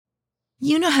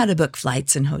You know how to book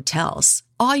flights and hotels.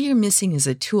 All you're missing is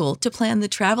a tool to plan the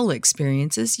travel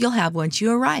experiences you'll have once you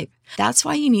arrive. That's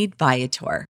why you need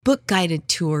Viator. Book guided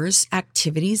tours,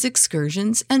 activities,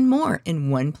 excursions, and more in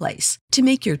one place to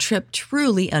make your trip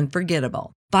truly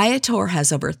unforgettable. Viator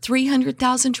has over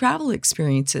 300,000 travel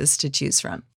experiences to choose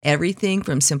from. Everything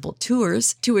from simple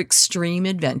tours to extreme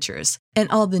adventures and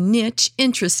all the niche,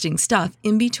 interesting stuff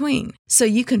in between. So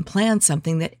you can plan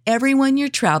something that everyone you're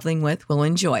traveling with will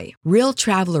enjoy. Real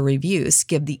traveler reviews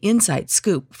give the inside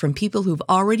scoop from people who've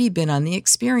already been on the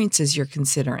experiences you're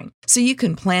considering. So you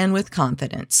can plan with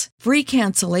confidence. Free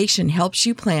cancellation helps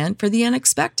you plan for the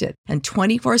unexpected. And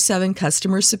 24/7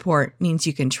 customer support means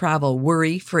you can travel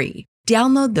worry-free.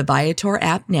 Download the Viator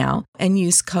app now and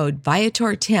use code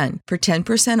Viator10 for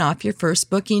 10% off your first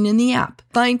booking in the app.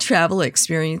 Find travel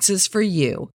experiences for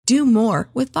you. Do more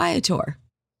with Viator.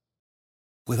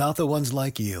 Without the ones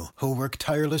like you, who work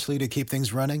tirelessly to keep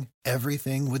things running,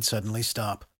 everything would suddenly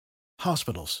stop.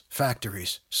 Hospitals,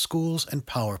 factories, schools, and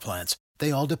power plants,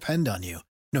 they all depend on you.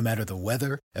 No matter the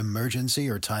weather, emergency,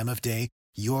 or time of day,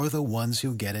 you're the ones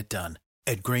who get it done.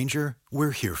 At Grainger,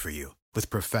 we're here for you with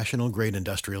professional-grade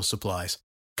industrial supplies.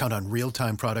 Count on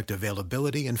real-time product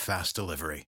availability and fast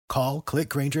delivery. Call, click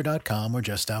Grainger.com, or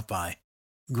just stop by.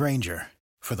 Grainger,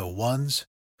 for the ones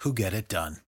who get it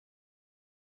done.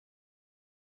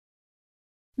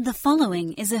 The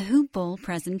following is a Hoop Ball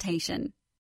presentation.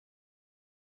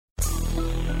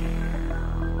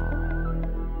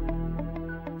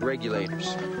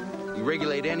 Regulators. We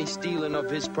regulate any stealing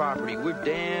of his property. We're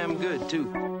damn good,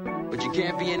 too. But you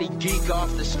can't be any geek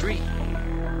off the street.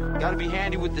 Gotta be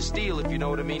handy with the steel, if you know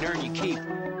what I mean. Earn your keep.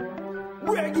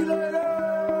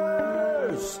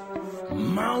 Regulators!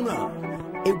 Mount up.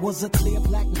 It was a clear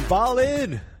black... Ball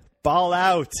in, ball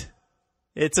out.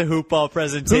 It's a hoop ball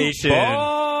presentation. Hoop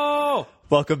ball!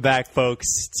 Welcome back, folks.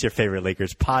 It's your favorite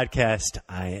Lakers podcast.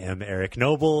 I am Eric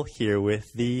Noble, here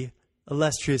with the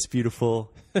illustrious,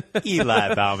 beautiful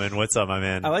Eli Bauman. What's up, my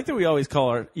man? I like that we always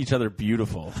call each other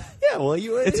beautiful. Yeah, well,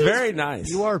 it's very nice.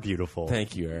 You are beautiful.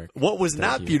 Thank you, Eric. What was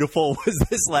not beautiful was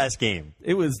this last game.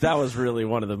 That was really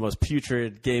one of the most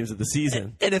putrid games of the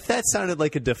season. And if that sounded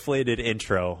like a deflated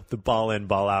intro, the ball in,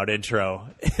 ball out intro.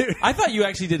 I thought you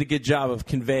actually did a good job of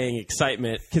conveying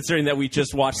excitement, considering that we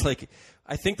just watched,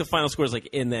 I think the final score is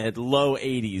in the low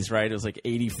 80s, right? It was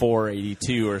 84,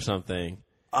 82 or something.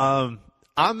 I'm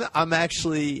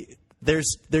actually...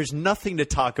 There's nothing to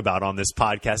talk about on this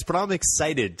podcast, but I'm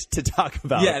excited to talk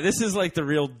about. Yeah, this is the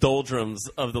real doldrums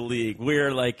of the league.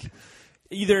 We're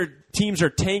either teams are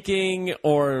tanking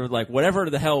or whatever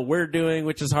the hell we're doing,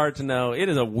 which is hard to know. It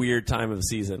is a weird time of the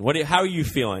season. How are you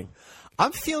feeling?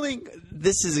 I'm feeling,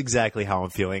 this is exactly how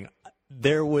I'm feeling.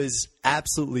 There was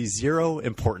absolutely zero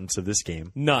importance of this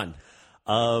game. None.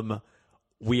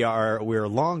 We're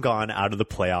long gone out of the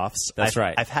playoffs. That's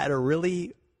right. I've had a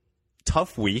really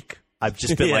tough week. I've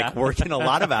just been working a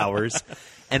lot of hours,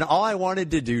 and all I wanted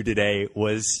to do today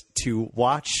was to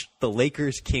watch the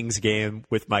Lakers-Kings game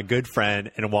with my good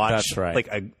friend and watch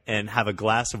and have a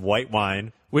glass of white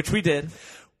wine, which we did.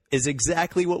 Is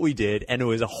exactly what we did, and it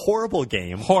was a horrible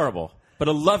game. Horrible. But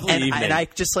a lovely evening. And I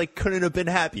just couldn't have been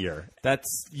happier.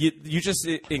 That's you just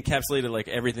encapsulated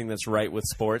everything that's right with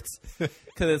sports.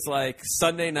 Because it's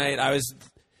Sunday night, I was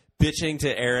bitching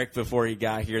to Eric before he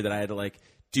got here that I had to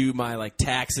do my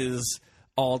taxes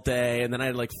all day, and then I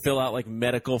had to fill out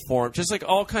medical forms, just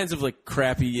all kinds of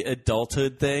crappy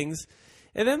adulthood things.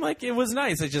 And then it was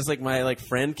nice. It's just my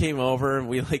friend came over and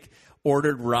we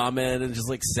ordered ramen and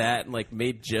just sat and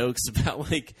made jokes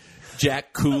about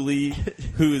Jack Cooley,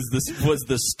 who was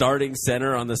the starting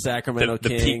center on the Sacramento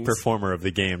Kings. The peak performer of the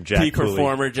game, Jack Cooley. Peak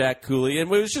performer, Jack Cooley.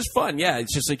 And it was just fun. Yeah,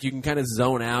 it's just you can kind of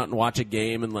zone out and watch a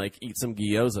game and eat some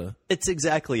gyoza. It's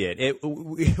exactly it.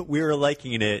 We were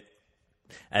liking it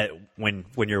when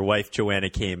your wife Joanna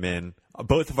came in.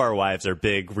 Both of our wives are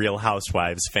big Real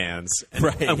Housewives fans.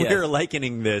 And we were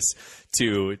likening this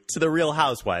to the Real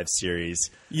Housewives series.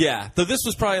 Yeah, though this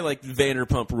was probably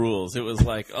Vanderpump Rules. It was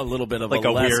a little bit of a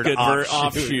less weird good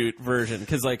offshoot version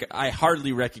because I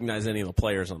hardly recognize any of the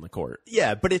players on the court.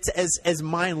 Yeah, but it's as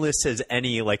mindless as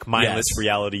any mindless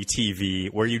reality TV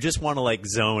where you just want to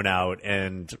zone out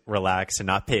and relax and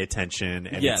not pay attention.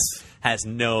 And it has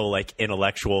no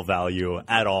intellectual value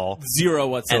at all. Zero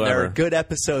whatsoever. And there are good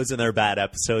episodes and there are bad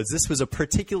episodes. This was a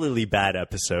particularly bad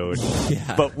episode,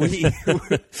 but we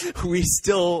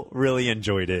still really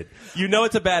enjoyed it.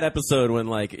 It's a bad episode when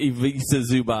Ivica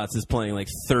Zubats is playing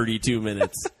 32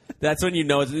 minutes. That's when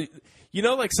You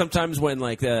know, like sometimes when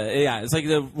like it's like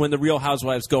when the Real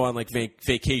Housewives go on like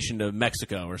vacation to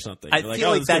Mexico or something. I You're feel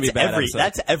like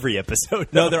that's every episode.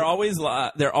 No, they're always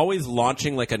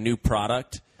launching like a new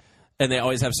product, and they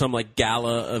always have some like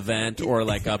gala event or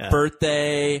like a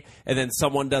birthday, and then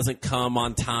someone doesn't come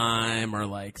on time, or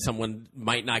like someone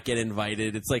might not get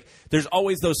invited. It's like there's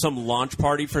always some launch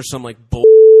party for some like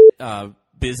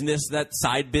business, that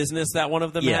side business that one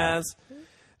of them has.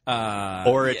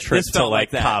 Or a trip to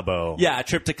like Cabo. Yeah, a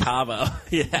trip to Cabo.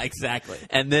 Yeah, exactly.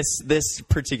 And this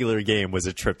particular game was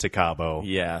a trip to Cabo.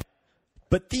 Yeah.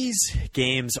 But these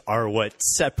games are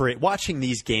watching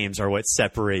these games are what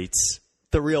separates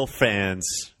the real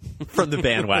fans from the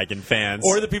bandwagon fans.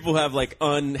 Or the people who have like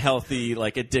unhealthy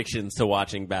like addictions to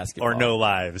watching basketball. Or no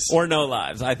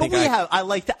lives. I think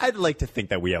I'd like to think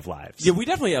that we have lives. Yeah, we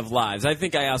definitely have lives. I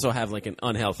think I also have like an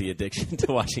unhealthy addiction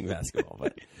to watching basketball.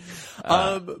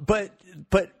 But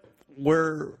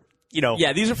we're,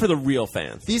 yeah, these are for the real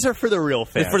fans. These are for the real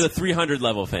fans. They're for the 300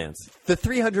 level fans. The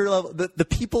 300 level, the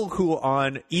people who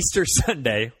on Easter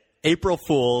Sunday, April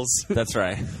Fools. That's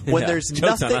right. When there's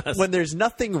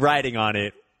nothing riding on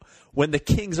it, when the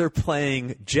Kings are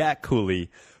playing Jack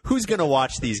Cooley, who's going to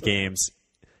watch these games?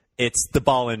 It's the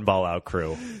ball in, ball out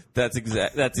crew. That's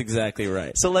exactly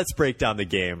right. So let's break down the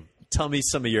game. Tell me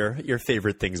some of your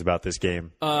favorite things about this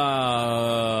game.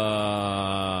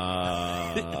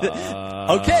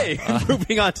 Okay,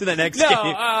 moving on to the next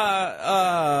game.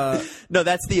 No,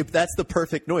 that's the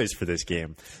perfect noise for this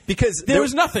game, because there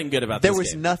was nothing good about this game. There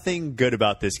was nothing good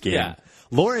about this game. Yeah.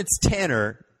 Lawrence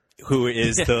Tanner, who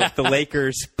is the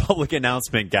Lakers public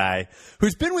announcement guy,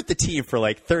 who's been with the team for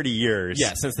like 30 years.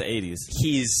 Yeah, since the 80s.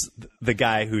 He's the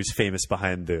guy who's famous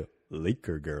behind the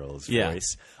Laker girls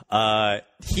voice.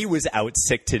 He was out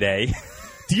sick today.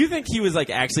 Do you think he was like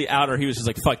actually out, or he was just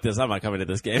like, fuck this, I'm not coming to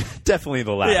this game? Definitely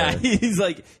the latter.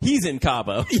 Yeah, he's in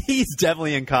Cabo. He's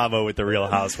definitely in Cabo with the Real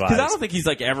Housewives. Because I don't think he's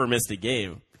like ever missed a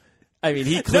game. I mean,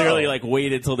 he clearly like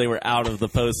waited till they were out of the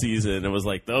postseason and was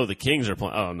like, oh, the Kings are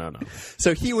playing. Oh, no.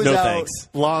 So he was out. Thanks.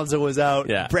 Lonzo was out.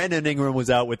 Yeah. Brandon Ingram was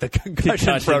out with the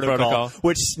concussion protocol,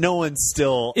 which no one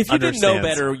still If you understands. didn't know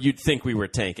better, you'd think we were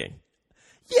tanking.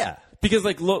 Yeah. Because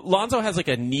like Lonzo has like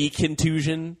a knee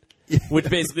contusion, which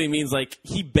basically means like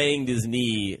he banged his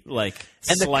knee like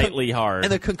slightly hard.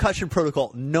 And the concussion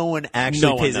protocol, no one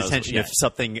actually pays attention if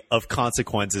something of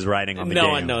consequence is riding on the game. No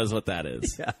one knows what that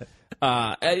is. Yeah.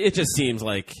 It just seems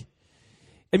like,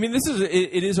 I mean,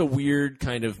 it is a weird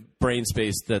kind of brain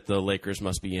space that the Lakers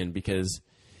must be in, because,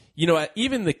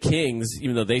 even the Kings,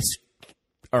 even though they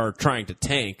are trying to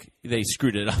tank, they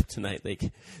screwed it up tonight.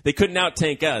 They couldn't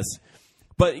out-tank us.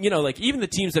 But, like even the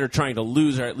teams that are trying to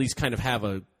lose or at least kind of have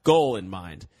a goal in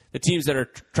mind. The teams that are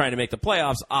trying to make the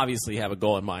playoffs obviously have a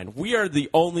goal in mind. We are the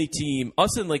only team,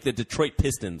 us and like the Detroit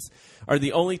Pistons, are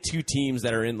the only two teams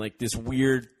that are in like this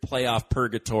weird playoff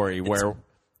purgatory where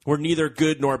we're neither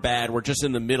good nor bad. We're just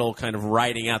in the middle, kind of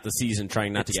riding out the season,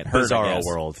 trying not to get hurt. Bizarro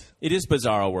world. It is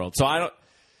bizarro world. So I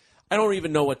don't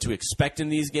even know what to expect in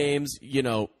these games.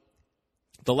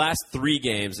 The last 3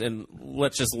 games, and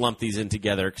let's just lump these in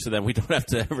together so that we don't have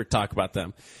to ever talk about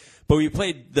them. But we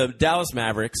played the Dallas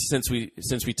Mavericks since we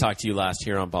talked to you last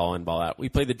here on Ball In, Ball Out. We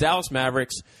played the Dallas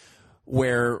Mavericks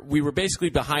where we were basically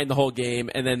behind the whole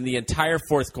game, and then the entire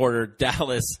fourth quarter,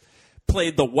 Dallas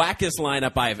played the wackest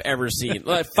lineup I have ever seen.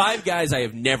 5 guys I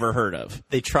have never heard of.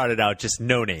 They trotted out just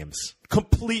no names.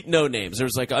 Complete no names. There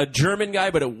was like a German guy,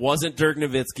 but it wasn't Dirk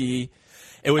Nowitzki.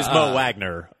 It was Mo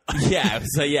Wagner.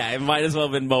 It might as well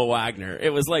have been Mo Wagner.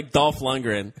 It was like Dolph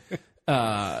Lundgren.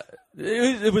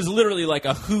 It was literally like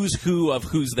a who's who of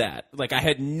who's that. Like I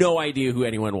had no idea who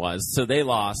anyone was, so they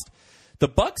lost. The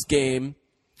Bucks game,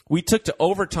 we took to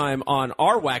overtime on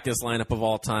our wackest lineup of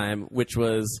all time, which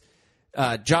was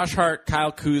Josh Hart,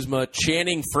 Kyle Kuzma,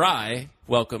 Channing Frye,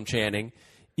 welcome Channing,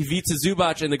 Ivica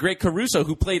Zubac, and the great Caruso,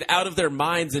 who played out of their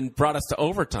minds and brought us to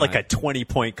overtime. Like a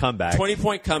 20-point comeback.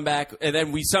 20-point comeback, and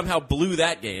then we somehow blew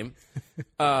that game.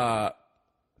 And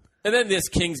then this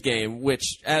Kings game,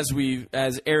 which, as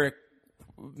Eric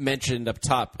mentioned up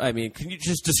top, I mean, can you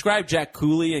just describe Jack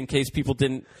Cooley in case people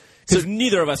didn't? Because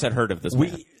neither of us had heard of this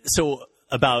man. So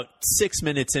about 6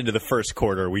 minutes into the first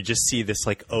quarter, we just see this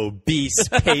like obese,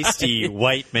 pasty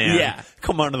white man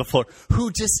come onto the floor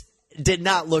who just did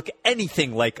not look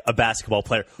anything like a basketball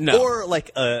player or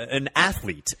like an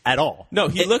athlete at all. No,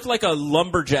 he looked like a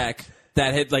lumberjack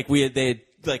that had they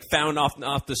had found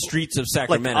off the streets of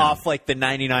Sacramento, like off like the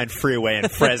 99 freeway in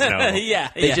Fresno.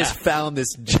 They just found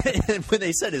this. When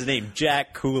they said his name,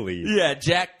 Jack Cooley. Yeah,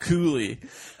 Jack Cooley.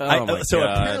 So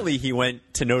apparently he went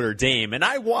to Notre Dame, and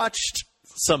I watched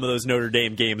some of those Notre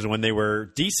Dame games when they were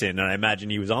decent, and I imagine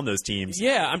he was on those teams.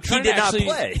 Yeah, I'm trying he did to actually,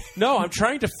 not play. No, I'm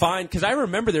trying to find, because I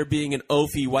remember there being an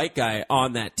Ophie white guy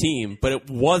on that team, but it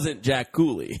wasn't Jack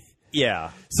Cooley.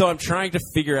 Yeah. So I'm trying to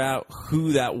figure out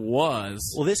who that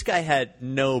was. Well, this guy had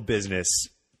no business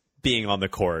being on the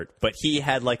court, but he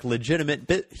had legitimate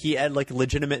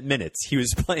minutes. He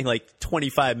was playing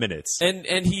 25 minutes.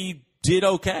 And he did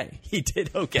okay. He did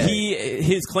okay.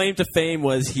 His claim to fame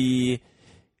was he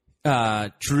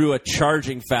drew a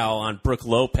charging foul on Brooke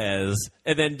Lopez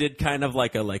and then did kind of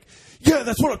yeah,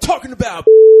 that's what I'm talking about.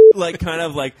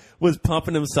 Was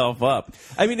pumping himself up.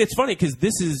 I mean, it's funny because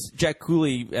this is Jack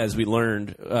Cooley, as we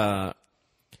learned, is on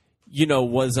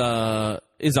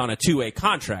a 2-way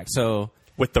contract. So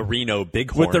with the Reno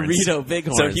Bighorns. So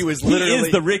he was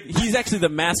literally he's actually the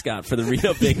mascot for the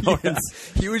Reno Bighorns.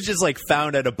 Yeah. He was just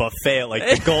found at a buffet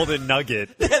at the Golden Nugget.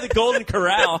 Yeah, the Golden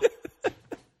Corral.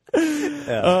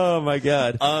 Yeah. Oh my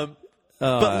God.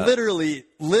 But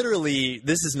literally,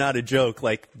 this is not a joke.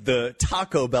 The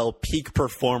Taco Bell peak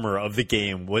performer of the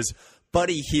game was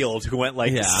Buddy Hield, who went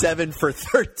 7 for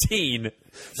 13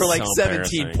 for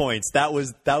 17 points. That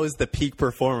was the peak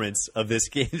performance of this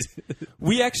game.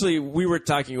 we were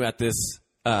talking about this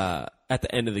at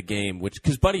the end of the game,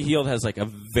 because Buddy Hield has a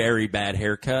very bad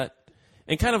haircut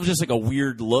and kind of just a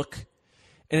weird look,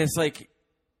 and it's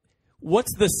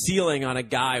what's the ceiling on a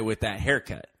guy with that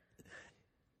haircut?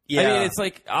 Yeah. I mean, it's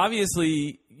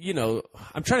obviously,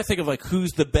 I'm trying to think of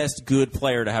who's the best good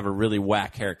player to have a really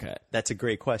whack haircut. That's a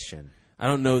great question. I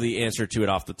don't know the answer to it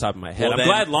off the top of my head. Well, I'm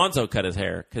glad Lonzo cut his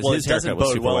hair because his haircut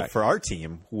was super whack. For our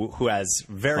team, who has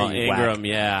very Ingram, whack.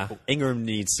 yeah. Ingram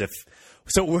needs to.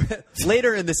 So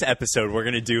later in this episode, we're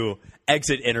going to do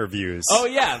exit interviews. Oh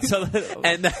yeah, so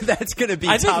and that's going to be.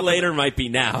 I think later might be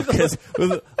now because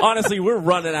honestly, we're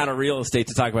running out of real estate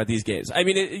to talk about these games. I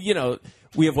mean,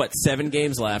 we have 7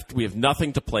 games left. We have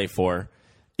nothing to play for.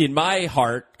 In my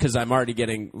heart, because they're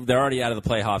already out of the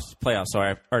playoffs, so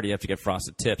I already have to get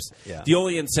frosted tips. Yeah. The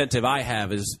only incentive I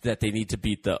have is that they need to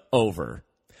beat the over.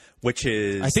 Which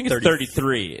is... I think it's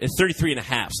 33. It's 33 and a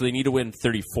half, so they need to win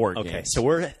 34 games. Okay, so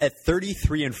we're at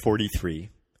 33 and 43,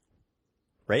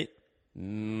 right? I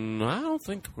don't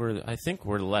think I think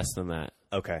we're less than that.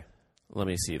 Okay. Let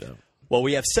me see, though. Well,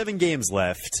 we have 7 games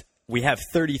left. We have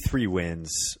 33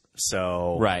 wins,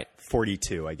 so... Right.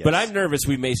 42, I guess. But I'm nervous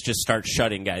we may just start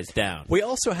shutting guys down. We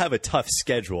also have a tough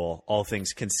schedule, all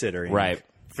things considering. Right.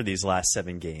 For these last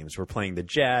 7 games. We're playing the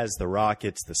Jazz, the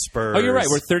Rockets, the Spurs. Oh, you're right.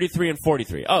 We're 33 and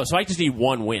 43. Oh, so I just need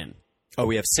 1 win. Oh,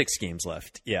 we have 6 games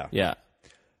left. Yeah. Yeah.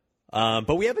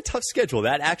 But we have a tough schedule.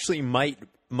 That actually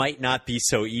might not be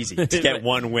so easy to get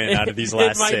 1 win out of these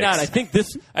last 6. It might not.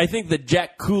 I think the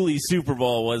Jack Cooley Super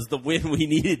Bowl was the win we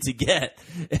needed to get,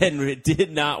 and it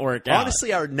did not work out.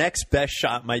 Honestly, our next best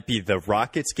shot might be the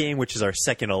Rockets game, which is our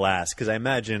second to last, because I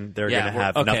imagine they're going to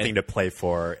have nothing to play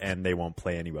for, and they won't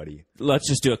play anybody. Let's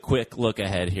just do a quick look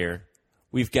ahead here.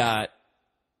 We've got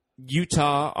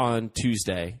Utah on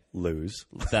Tuesday. Lose.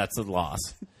 That's a loss.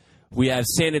 We have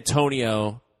San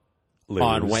Antonio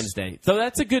on Wednesday. So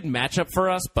that's a good matchup for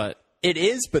us, but... It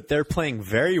is, but they're playing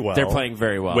very well. They're playing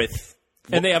very well.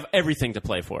 And they have everything to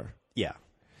play for. Yeah.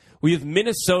 We have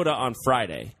Minnesota on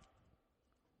Friday.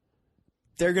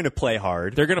 They're going to play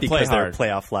hard. They're going to play hard. Because their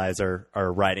playoff lives are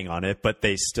riding on it, but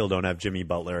they still don't have Jimmy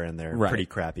Butler, and they're pretty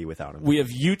crappy without him. We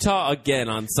have Utah again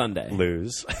on Sunday.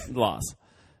 Lose. Loss.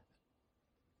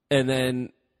 And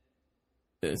then...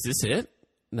 Is this it?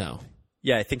 No.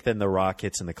 Yeah, I think then the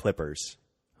Rockets and the Clippers.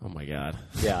 Oh, my God.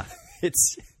 Yeah. This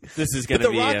is going to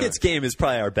be... But the Rockets game is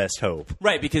probably our best hope.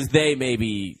 Right, because they may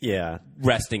be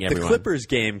resting everyone. The Clippers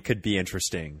game could be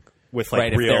interesting with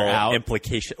real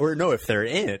implication. Or no, if they're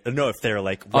in it. No, if they're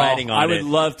riding on it. I would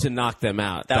love to knock them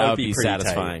out. That would be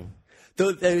satisfying.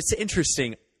 Tight. Though it's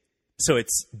interesting. So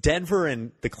it's Denver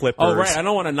and the Clippers. Oh, right. I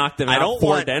don't want to knock them out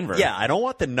for Denver. Yeah, I don't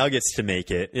want the Nuggets to make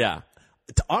it. Yeah.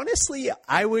 Honestly,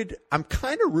 I'm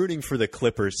kind of rooting for the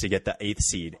Clippers to get the 8th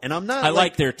seed, and I'm not. I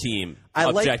like their team.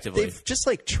 Objectively, they've just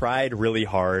tried really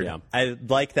hard. Yeah. I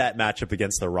like that matchup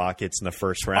against the Rockets in the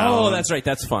first round. Oh, that's right.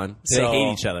 That's fun. They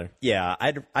hate each other. Yeah,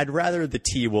 I'd rather the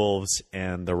T-Wolves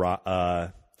and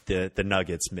the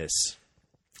Nuggets miss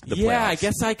the playoffs. Yeah, I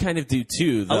guess I kind of do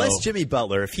too. Though. Unless Jimmy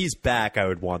Butler, if he's back, I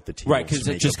would want the T-Wolves. Right,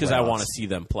 because I want to see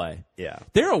them play. Yeah,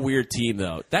 they're a weird team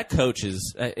though. That coach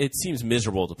is. It seems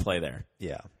miserable to play there.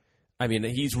 Yeah. I mean,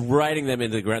 he's riding them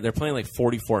into the ground. They're playing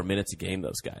 44 minutes a game,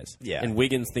 those guys. Yeah. And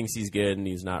Wiggins thinks he's good, and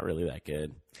he's not really that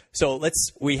good. So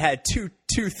we had two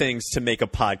things to make a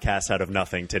podcast out of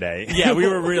nothing today. Yeah, we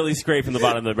were really scraping the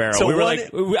bottom of the barrel. So we were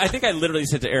I think I literally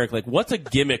said to Eric, what's a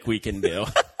gimmick we can do?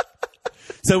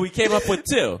 So we came up with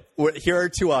two. Here are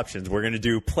two options. We're going to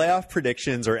do playoff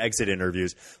predictions or exit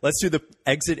interviews. Let's do the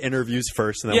exit interviews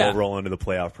first, and then we'll roll into the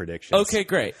playoff predictions. Okay,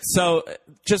 great. So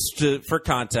for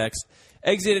context,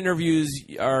 exit interviews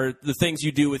are the things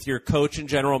you do with your coach and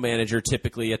general manager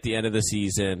typically at the end of the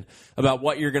season about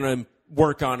what you're going to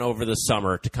work on over the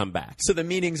summer to come back. So the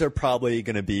meetings are probably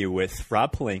going to be with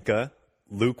Rob Pelinka,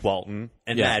 Luke Walton,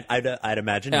 and Matt. I'd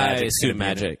imagine Magic. I assume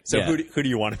Magic. So who do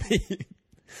you want to be?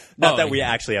 Not that we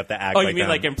actually have to act like you mean them.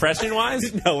 like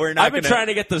impression-wise? No, we're not. I've been trying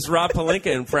to get this Rob Pelinka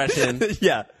impression Let's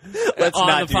on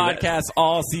not the do podcast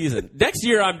all season. Next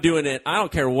year, I'm doing it. I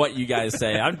don't care what you guys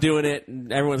say. I'm doing it,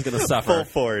 and everyone's going to suffer. Full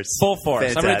force. Full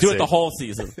force. Fantastic. I'm going to do it the whole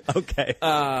season. Okay.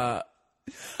 I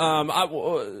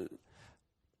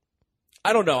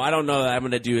don't know. I don't know that I'm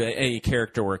going to do any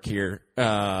character work here.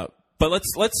 But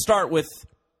let's start with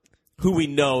who we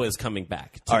know is coming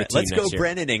back to All the right, team let's go next year.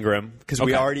 Brandon Ingram, because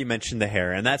we already mentioned the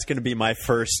hair, and that's going to be my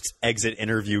first exit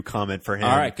interview comment for him.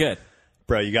 All right, good.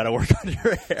 Bro, you got to work on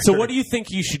your hair. So what do you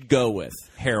think you should go with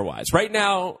hair-wise? Right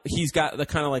now, he's got the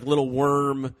kind of like little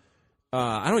worm.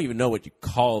 I don't even know what you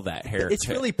call that hair. It's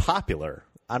really popular.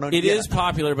 It is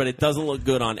popular, but it doesn't look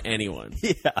good on anyone.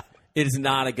 Yeah. It is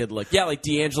not a good look. Yeah, like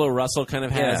D'Angelo Russell kind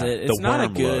of has it. It's not a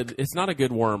good. It's not a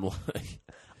good worm look.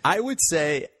 I would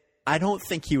say I don't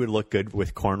think he would look good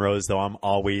with cornrows, though.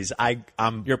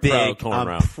 I'm You're big. pro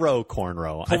cornrow. I'm pro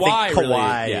cornrow. I think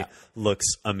Kawhi looks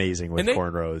amazing with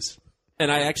cornrows.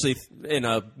 And I actually, in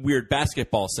a weird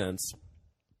basketball sense,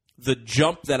 the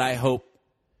jump that I hope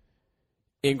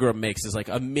Ingram makes is like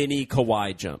a mini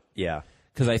Kawhi jump. Yeah,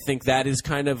 because I think that is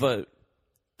kind of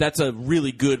that's a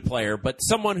really good player, but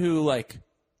someone who like.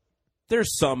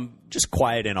 There's some just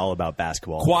quiet and all about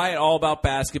basketball. Quiet, all about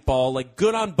basketball, like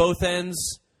good on both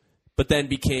ends, but then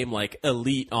became like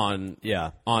elite on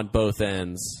both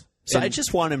ends. So I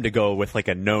just want him to go with like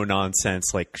a no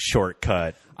nonsense, like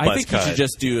shortcut. I think he should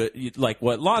just do it like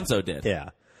what Lonzo did.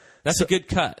 Yeah, that's a good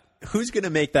cut. Who's going to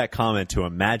make that comment to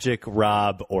him? Magic,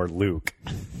 Rob, or Luke?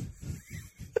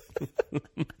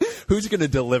 Who's going to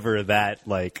deliver that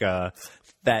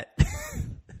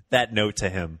that note to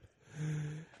him?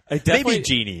 Maybe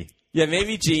Genie. Yeah,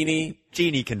 maybe Genie.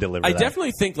 Genie can deliver I that.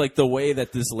 definitely think like the way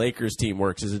that this Lakers team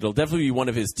works is it'll definitely be one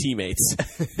of his teammates.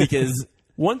 Because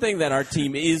one thing that our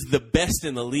team is the best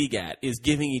in the league at is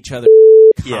giving each other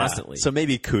constantly. So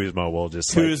maybe Kuzma will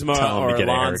just tell him to get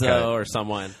Lonzo or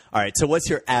someone. All right, so what's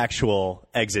your actual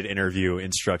exit interview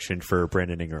instruction for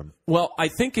Brandon Ingram? Well, I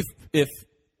think if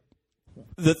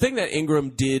the thing that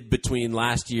Ingram did between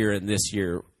last year and this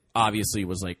year obviously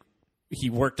was like he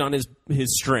worked on his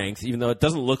strength, even though it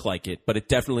doesn't look like it, but it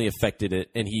definitely affected it,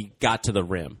 and he got to the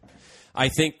rim. I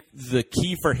think the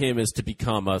key for him is to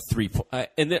become a three-point.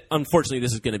 Unfortunately,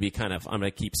 this is going to be I'm going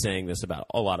to keep saying this about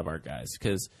a lot of our guys,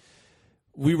 because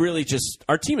we really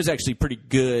our team is actually pretty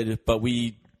good, but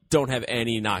we don't have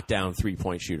any knockdown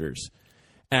three-point shooters.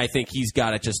 And I think he's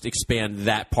got to just expand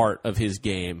that part of his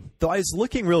game. Though I was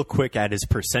looking real quick at his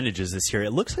percentages this year,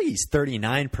 it looks like he's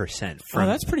 39% from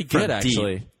that's pretty good,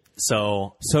 actually. Deep.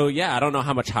 So yeah, I don't know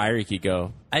how much higher he could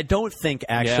go. I don't think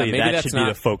actually that should be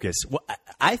the focus. Well,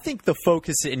 I think the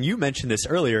focus, and you mentioned this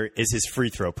earlier, is his free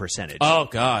throw percentage. Oh,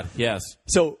 God, yes.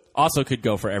 So also could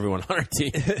go for everyone on our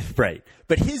team. Right.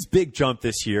 But his big jump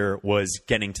this year was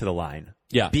getting to the line.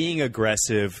 Yeah. Being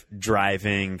aggressive,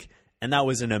 driving, and that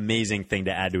was an amazing thing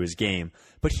to add to his game.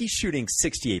 But he's shooting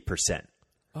 68%.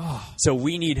 Oh. So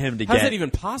we need him to How's that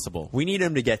even possible? We need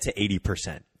him to get to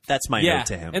 80%. That's my note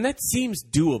to him. And that seems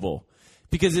doable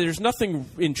because there's nothing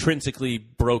intrinsically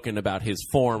broken about his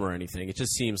form or anything. It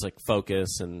just seems like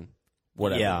focus and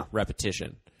whatever,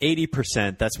 repetition.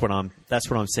 80%, that's what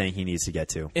I'm saying he needs to get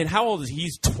to. And how old is he?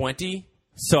 He's 20.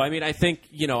 So I mean, I think,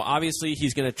 obviously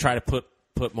he's going to try to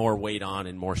put more weight on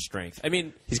and more strength. I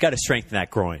mean, he's got to strengthen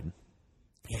that groin.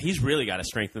 Yeah, he's really got to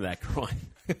strengthen that groin.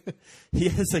 He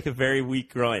has like a very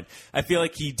weak groin. I feel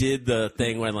like he did the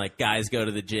thing when like guys go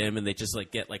to the gym and they just like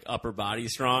get like upper body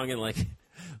strong and like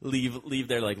leave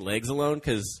their like legs alone,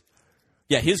 because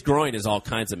his groin is all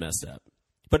kinds of messed up.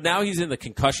 But now he's in the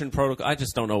concussion protocol. I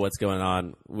just don't know what's going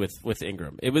on with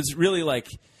Ingram. It was really like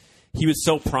he was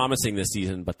so promising this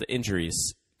season, but the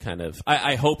injuries kind of.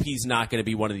 I hope he's not going to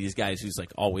be one of these guys who's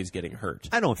like always getting hurt.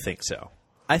 I don't think so.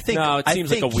 I think it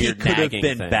seems like a weird he could have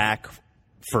been thing. back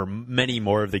for many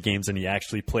more of the games than he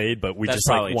actually played, but we That's just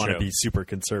want to true. be super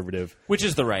conservative, which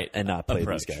is the right and not play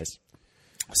approach. these guys.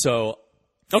 So,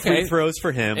 free throws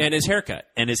for him and his haircut.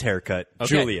 Okay.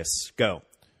 Julius, go.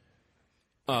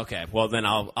 Okay, well then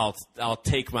I'll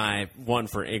take my one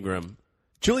for Ingram.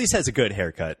 Julius has a good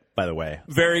haircut, by the way.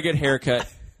 Very good haircut.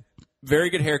 Very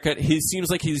good haircut. He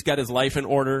seems like he's got his life in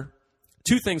order.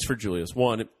 2 things for Julius.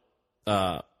 One,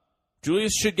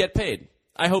 Julius should get paid.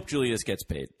 I hope Julius gets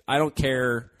paid. I don't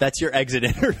care. That's your exit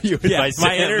interview advice.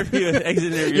 My exit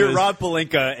interview. You're Rob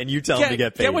Pelinka, and you tell him to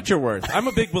get paid. Get what you're worth. I'm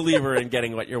a big believer in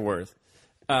getting what you're worth.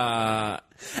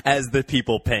 As the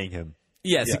people paying him.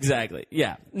 Yes, exactly.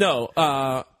 Yeah.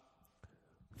 No.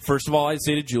 First of all, I'd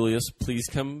say to Julius, please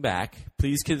come back.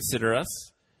 Please consider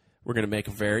us. We're going to make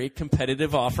a very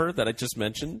competitive offer that I just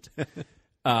mentioned.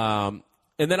 And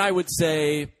then I would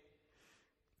say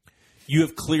you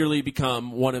have clearly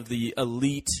become one of the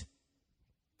elite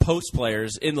post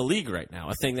players in the league right now,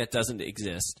 a thing that doesn't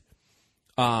exist.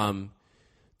 The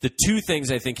 2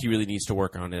 things I think he really needs to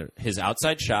work on are his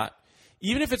outside shot,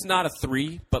 even if it's not a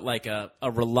 3, but like a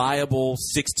reliable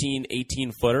 16,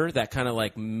 18-footer, that kind of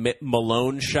like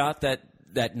Malone shot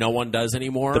that no one does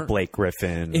anymore. The Blake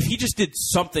Griffin. If he just did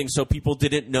something so people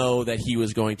didn't know that he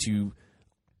was going to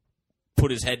put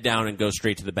his head down and go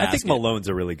straight to the basket. I think Malone's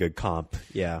a really good comp.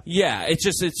 Yeah. Yeah,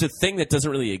 it's a thing that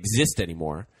doesn't really exist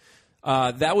anymore.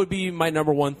 That would be my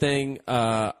number one thing.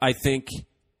 I think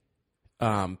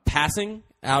passing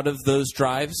out of those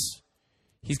drives,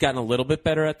 he's gotten a little bit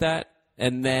better at that.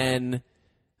 And then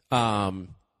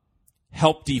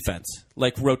help defense,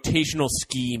 like rotational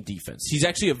scheme defense. He's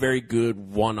actually a very good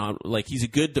he's a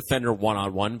good defender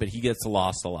one-on-one, but he gets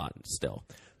lost a lot still.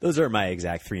 Those are my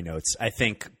exact 3 notes. I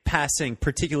think passing,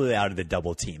 particularly out of the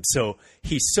double team. So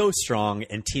he's so strong,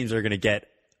 and teams are going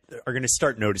to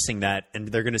start noticing that, and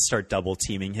they're going to start double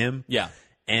teaming him. Yeah,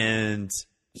 and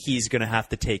he's going to have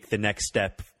to take the next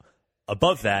step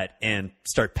above that and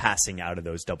start passing out of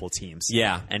those double teams.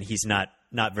 Yeah, and he's not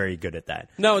very good at that.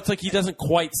 No, it's like he doesn't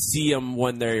quite see them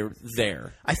when they're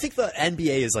there. I think the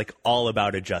NBA is like all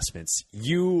about adjustments.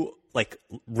 You like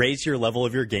raise your level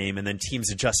of your game, and then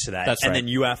teams adjust to that. That's right. And then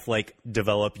you have to like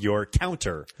develop your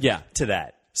counter to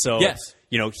that. So, yes.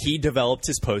 He developed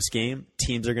his post game.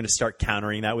 Teams are going to start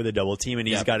countering that with a double team, and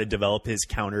he's got to develop his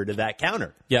counter to that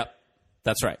counter. Yep.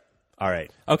 That's right. All right.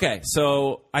 Okay,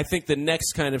 so I think the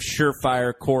next kind of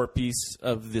surefire core piece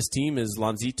of this team is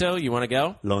Lonzito. You want to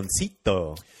go?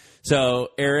 Loncito.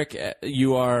 So, Eric,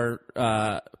 you are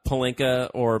Pelinka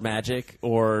or Magic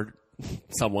or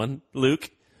someone.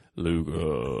 Luke?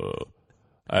 Luke,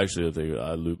 actually,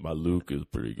 I think my Luke is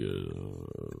pretty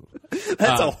good.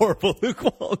 That's a horrible Luke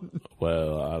Walton.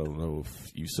 Well, I don't know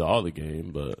if you saw the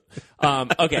game, but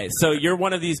okay. So you're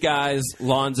one of these guys.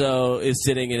 Lonzo is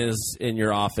sitting in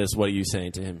your office. What are you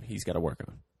saying to him? He's got to work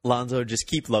on. Lonzo, just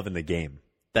keep loving the game.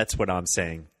 That's what I'm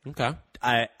saying. Okay.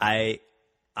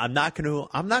 I'm not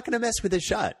gonna mess with his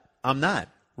shot. I'm not.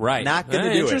 Right. Not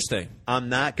gonna do Interesting. it. I'm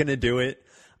not gonna do it.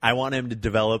 I want him to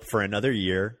develop for another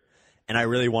year. And I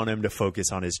really want him to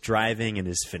focus on his driving and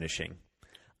his finishing.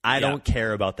 I don't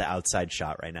care about the outside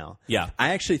shot right now. Yeah.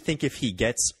 I actually think if he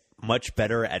gets much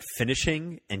better at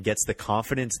finishing and gets the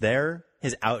confidence there,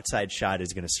 his outside shot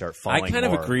is going to start falling. I kind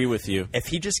of agree with you. If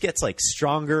he just gets like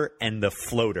stronger and the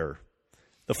floater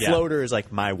is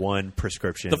like my one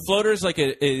prescription. The floater is like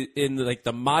in like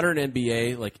the modern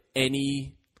NBA, like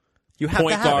any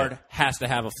point guard has to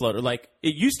have a floater. Like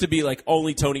it used to be like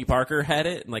only Tony Parker had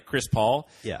it and like Chris Paul.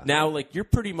 Yeah. Now like you're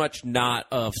pretty much not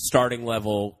a starting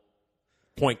level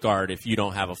point guard if you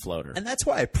don't have a floater. And that's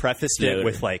why I prefaced it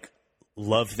with like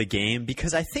love the game,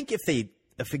 because I think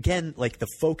if again like the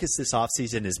focus this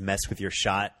offseason is mess with your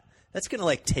shot, that's going to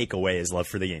like take away his love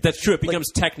for the game. That's true. It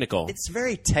becomes technical. It's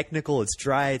very technical. It's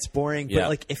dry. It's boring. But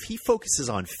like if he focuses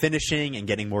on finishing and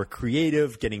getting more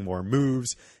creative, getting more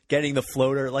moves, getting the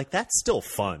floater, like that's still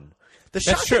fun. The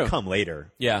shot can come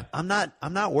later. Yeah. I'm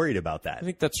not worried about that. I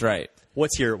think that's right.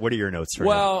 What are your notes for him?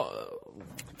 Well,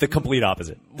 the complete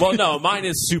opposite. Well, no, mine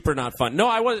is super not fun. No,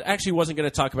 I wasn't going to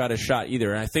talk about his shot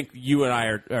either. And I think you and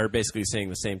I are basically saying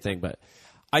the same thing. But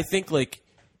I think like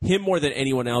him more than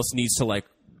anyone else needs to like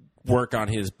work on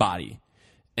his body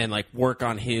and like work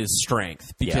on his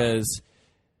strength, because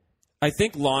I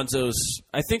think Lonzo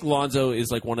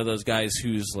is like one of those guys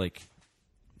who's like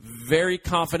very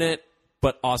confident,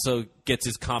 but also gets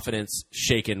his confidence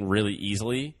shaken really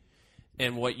easily.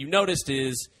 And what you noticed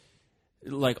is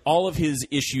like all of his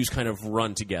issues kind of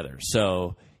run together.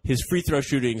 So his free throw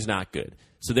shooting is not good.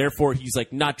 So therefore he's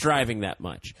like not driving that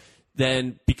much.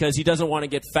 Then because he doesn't want to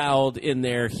get fouled in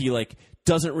there, he like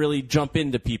doesn't really jump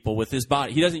into people with his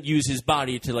body. He doesn't use his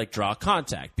body to like draw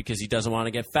contact because he doesn't want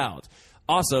to get fouled.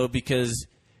 Also, because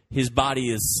his body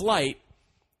is slight,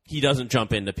 he doesn't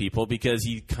jump into people because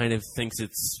he kind of thinks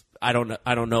it's I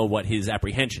don't know what his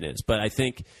apprehension is, but I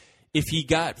think if he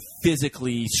got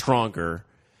physically stronger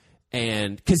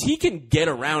And because he can get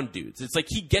around dudes. It's like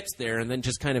he gets there and then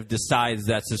just kind of decides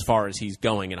that's as far as he's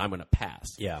going and I'm going to pass.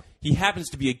 Yeah. He happens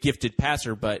to be a gifted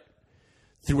passer, but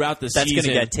throughout the That's season...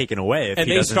 going to get taken away if and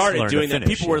he they doesn't started learn doing to that.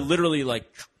 finish. People were literally like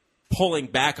pulling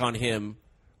back on him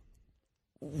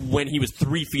when he was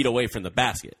 3 feet away from the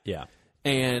basket. Yeah.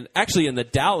 And actually in the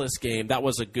Dallas game, that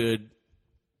was a good...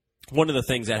 One of the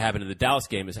things that happened in the Dallas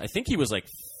game is I think he was like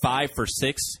 5 for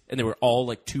 6, and they were all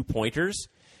like 2-pointers.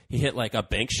 He hit like a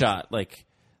bank shot, like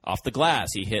off the glass.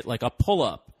 He hit like a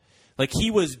pull-up. Like he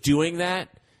was doing that.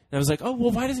 And I was like, oh,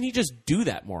 well, why doesn't he just do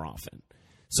that more often?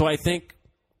 So I think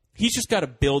he's just got to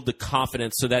build the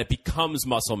confidence so that it becomes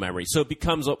muscle memory. So it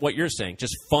becomes what you're saying,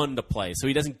 just fun to play. So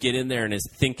he doesn't get in there and is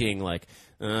thinking like,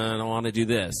 I don't want to do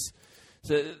this.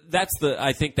 So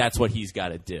I think that's what he's got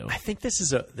to do. I think this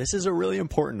is a really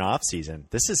important offseason.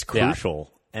 This is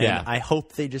crucial. Yeah. And I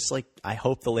hope I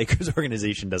hope the Lakers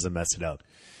organization doesn't mess it up.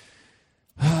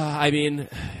 I mean,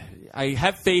 I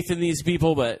have faith in these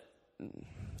people, but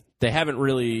they haven't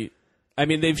really. I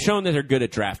mean, they've shown that they're good at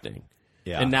drafting.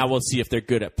 Yeah. And now we'll see if they're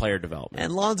good at player development.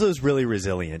 And Lonzo's really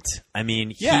resilient. I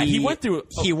mean, he went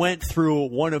through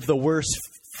one of the worst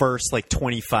first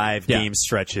 25 game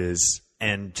stretches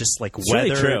and just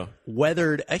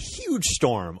weathered a huge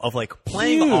storm of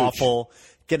playing awful,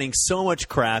 getting so much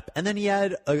crap, and then he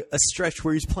had a stretch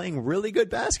where he's playing really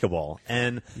good basketball,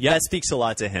 and that speaks a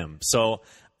lot to him. So,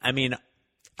 I mean,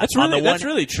 that's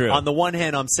really true. On the one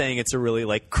hand, I'm saying it's a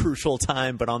really crucial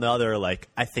time, but on the other,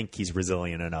 I think he's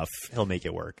resilient enough; he'll make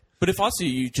it work. But if also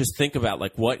you just think about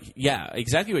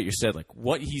exactly what you said,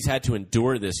 what he's had to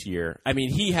endure this year. I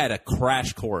mean, he had a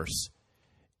crash course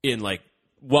in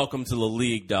welcome to the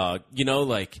league, dog. You know,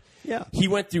 he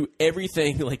went through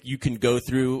everything you can go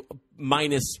through,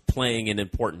 minus playing in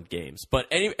important games. But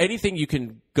anything you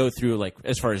can go through,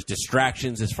 as far as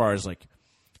distractions, as far as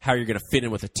how you're going to fit in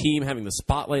with a team, having the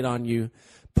spotlight on you,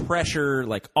 pressure,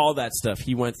 all that stuff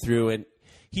he went through, and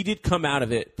he did come out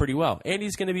of it pretty well. And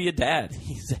he's going to be a dad.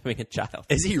 He's having a child.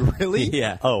 Is he really?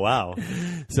 Yeah. Oh, wow.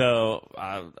 So,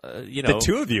 the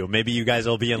two of you, maybe you guys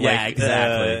will be in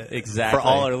exactly. For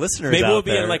all our listeners maybe out we'll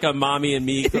be there. in a mommy and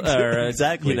me or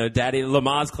exactly. Daddy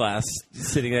Lamaze class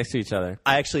sitting next to each other.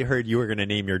 I actually heard you were going to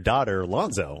name your daughter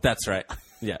Lonzo. That's right.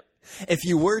 Yeah. If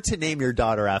you were to name your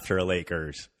daughter after a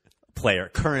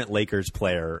current Lakers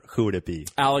player, who would it be?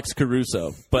 Alex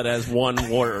Caruso, but as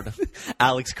one word.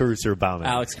 Alex Caruso Bauman.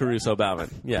 Alex Caruso Bauman.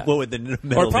 Yeah. What would the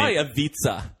middle Or probably name?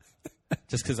 Avitsa.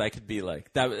 Just because I could be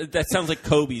that. That sounds like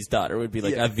Kobe's daughter would be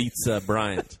Avitsa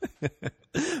Bryant.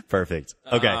 Perfect.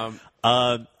 Okay.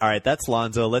 All right. That's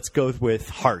Lonzo. Let's go with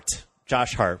Hart.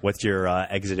 Josh Hart. What's your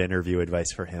exit interview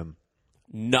advice for him?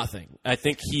 Nothing. I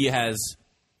think he has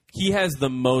the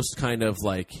most kind of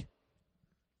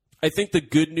I think the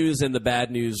good news and the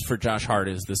bad news for Josh Hart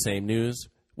is the same news,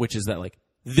 which is that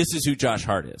this is who Josh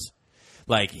Hart is.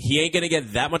 He ain't going to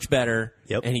get that much better,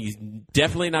 and he's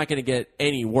definitely not going to get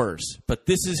any worse. But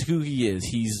this is who he is.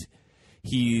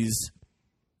 He's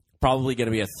probably going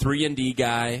to be a 3-and-D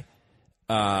guy.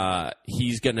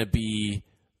 He's going to be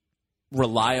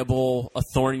reliable, a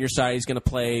thorn in your side. He's going to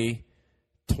play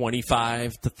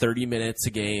 25 to 30 minutes a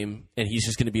game, and he's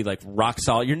just going to be rock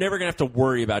solid. You're never going to have to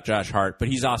worry about Josh Hart, but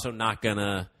he's also not going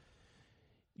to,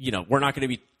 we're not going to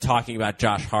be talking about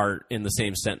Josh Hart in the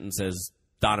same sentence as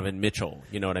Donovan Mitchell.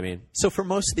 You know what I mean? So for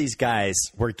most of these guys,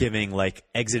 we're giving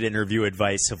exit interview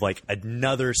advice of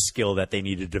another skill that they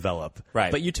need to develop.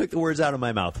 Right. But you took the words out of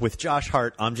my mouth. With Josh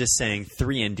Hart, I'm just saying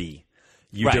 3-and-D.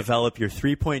 You develop your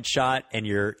 3-point shot and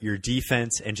your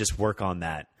defense and just work on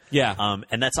that. Yeah.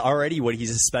 And that's already what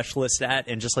he's a specialist at,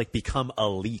 and just become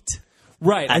elite.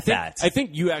 Right. I think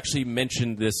you actually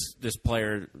mentioned this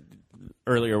player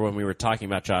earlier when we were talking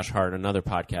about Josh Hart, another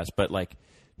podcast, but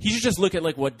he should just look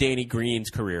at what Danny Green's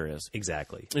career is.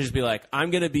 Exactly. And just be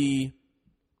I'm going to be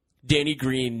Danny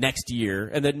Green next year,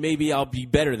 and then maybe I'll be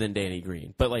better than Danny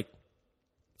Green. But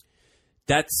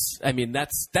that's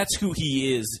who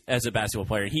he is as a basketball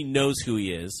player. He knows who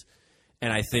he is,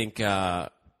 and I think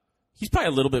he's probably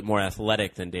a little bit more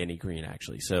athletic than Danny Green,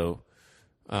 actually. So,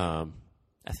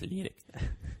 athletic.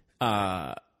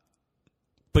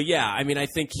 But yeah, I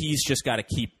think he's just got to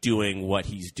keep doing what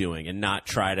he's doing and not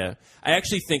try to. I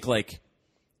actually think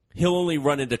he'll only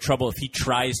run into trouble if he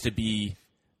tries to be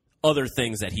other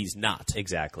things that he's not.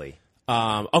 Exactly.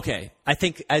 Okay. I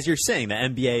think, as you're saying, the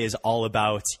NBA is all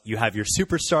about you have your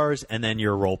superstars and then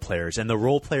your role players. And the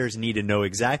role players need to know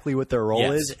exactly what their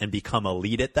role is and become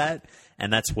elite at that.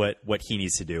 And that's what he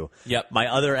needs to do. Yep. My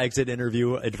other exit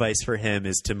interview advice for him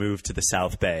is to move to the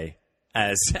South Bay.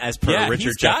 as per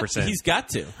Richard Jefferson. He's got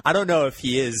to. I don't know if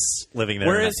he is living there.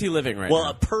 Where is he living right now?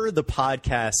 Well, per the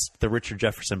podcast, the Richard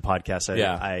Jefferson podcast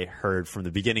I heard from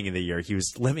the beginning of the year, he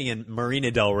was living in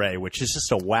Marina Del Rey, which is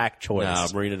just a whack choice.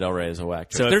 No, Marina Del Rey is a whack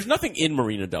choice. So there's nothing in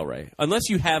Marina Del Rey unless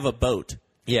you have a boat.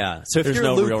 Yeah. So if There's you're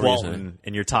no Luke real Walton reason.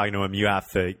 and you're talking to him, you have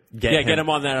to get him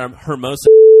on that Hermosa.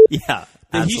 Yeah.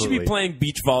 He should be playing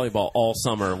beach volleyball all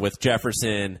summer with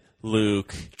Jefferson,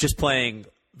 Luke. Just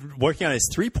working on his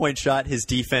 3-point shot, his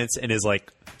defense, and his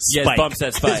spike. Yeah, his bump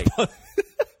set spike. Exactly.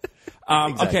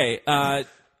 Okay,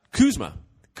 Kuzma.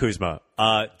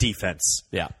 Defense.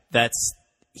 Yeah.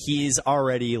 He's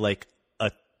already like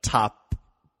a top,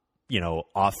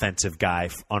 offensive guy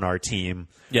on our team.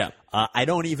 Yeah. I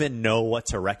don't even know what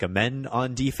to recommend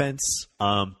on defense,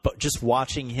 but just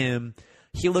watching him,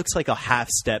 he looks like a half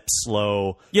step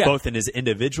slow, both in his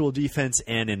individual defense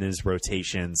and in his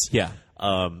rotations. Yeah.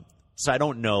 So I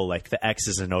don't know like the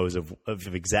X's and O's of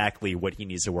exactly what he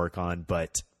needs to work on,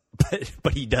 but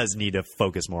he does need to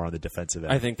focus more on the defensive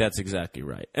end. I think that's exactly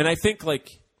right. And I think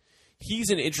he's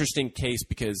an interesting case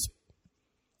because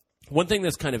one thing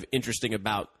that's kind of interesting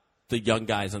about the young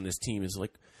guys on this team is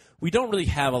we don't really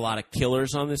have a lot of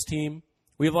killers on this team.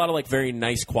 We have a lot of very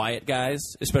nice, quiet guys,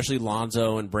 especially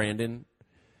Lonzo and Brandon.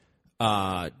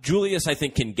 Julius, I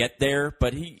think, can get there,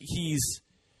 but he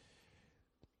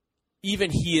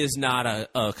is not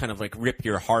a kind of rip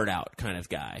your heart out kind of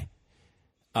guy.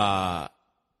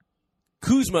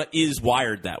 Kuzma is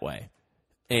wired that way.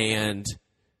 And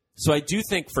so I do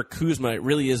think for Kuzma, it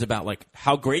really is about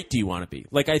how great do you want to be?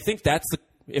 I think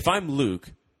if I'm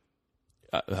Luke,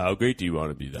 how great do you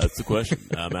want to be? That's the question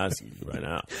I'm asking you right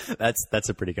now. That's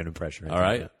a pretty good impression. All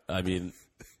right. I mean,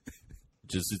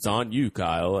 it's on you,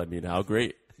 Kyle. I mean, how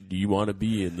great do you want to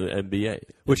be in the NBA?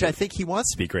 Which I think he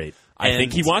wants to be great. I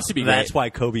think he wants to be great. That's why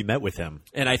Kobe met with him.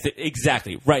 And I think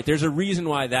exactly right. There's a reason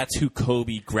why that's who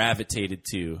Kobe gravitated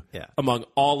to among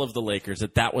all of the Lakers.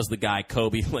 That was the guy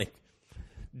Kobe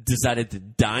decided to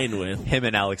dine with. Him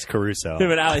and Alex Caruso.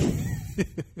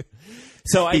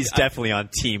 So he's definitely on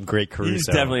Team Great Caruso. He's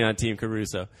definitely on Team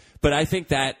Caruso. But I think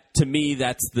that to me,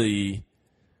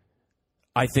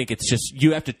 I think it's just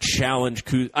you have to challenge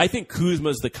Kuzma. I think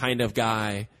Kuzma's the kind of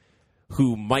guy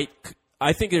who might.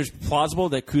 I think there's plausible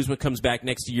that Kuzma comes back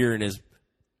next year and is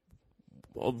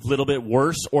a little bit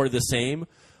worse or the same,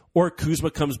 or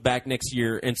Kuzma comes back next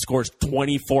year and scores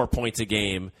 24 points a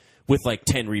game with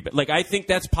 10 rebounds. I think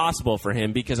that's possible for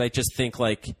him because I just think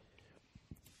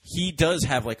he does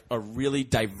have a really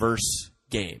diverse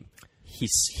game. He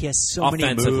has so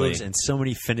many moves and so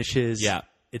many finishes. Yeah.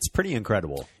 It's pretty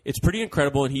incredible. It's pretty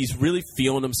incredible, and he's really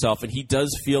feeling himself, and he does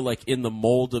feel in the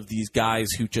mold of these guys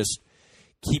who just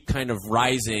keep kind of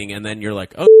rising, and then you're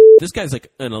oh, this guy's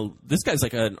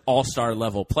an all-star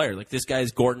level player. This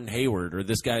guy's Gordon Hayward, or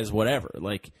this guy's whatever.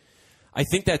 I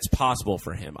think that's possible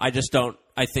for him. I just don't.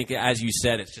 I think, as you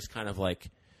said, it's just kind of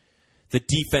the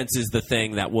defense is the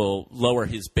thing that will lower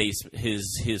his base,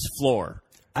 his floor.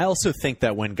 I also think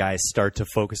that when guys start to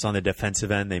focus on the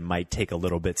defensive end, they might take a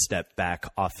little bit step back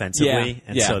offensively,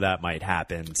 so that might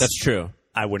happen. That's true.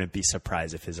 I wouldn't be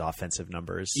surprised if his offensive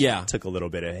numbers took a little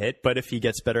bit of a hit, but if he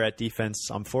gets better at defense,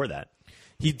 I'm for that.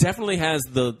 He definitely has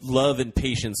the love and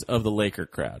patience of the Laker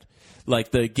crowd.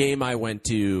 The game I went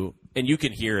to, and you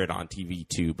can hear it on TV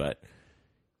too, but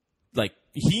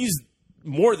he's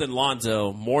more than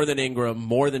Lonzo, more than Ingram,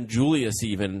 more than Julius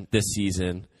even this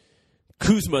season.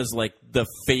 Kuzma's the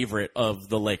favorite of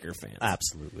the Laker fans.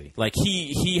 Absolutely.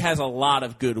 He has a lot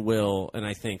of goodwill, and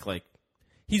I think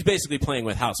he's basically playing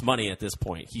with house money at this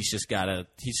point. He's just gotta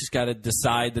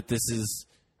decide that this is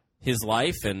his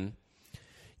life, and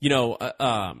there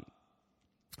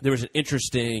was an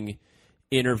interesting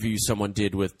interview someone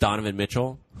did with Donovan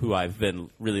Mitchell, who I've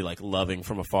been really loving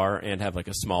from afar, and have a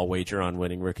small wager on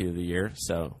winning Rookie of the Year.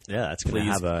 So yeah, that's going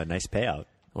to have a nice payout.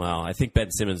 Well, I think Ben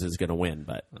Simmons is going to win,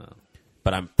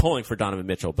 but I'm pulling for Donovan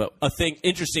Mitchell. But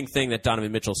interesting thing that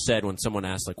Donovan Mitchell said when someone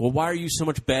asked, well, why are you so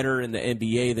much better in the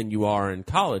NBA than you are in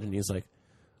college? And he's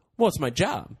well, it's my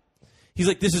job.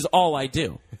 He's this is all I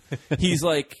do. He's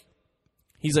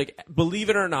believe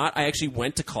it or not, I actually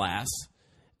went to class,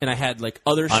 and I had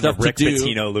other on stuff a Rick to do.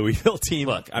 Pitino Louisville team.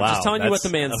 Look, I'm just telling you what the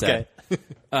man said.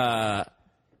 Okay.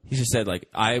 He just said,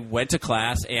 I went to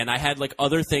class, and I had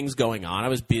other things going on. I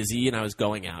was busy, and I was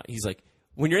going out. He's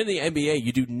when you're in the NBA,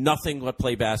 you do nothing but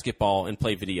play basketball and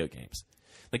play video games.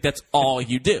 That's all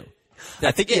you do.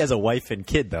 I think he has a wife and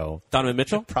kid, though. Donovan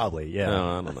Mitchell? Probably, yeah. No,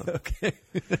 I don't know. Okay.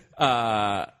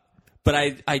 But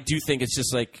I do think it's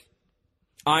just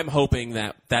I'm hoping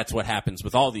that that's what happens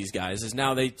with all these guys is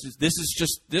now this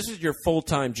is your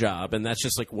full-time job, and that's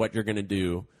just what you're going to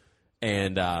do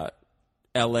and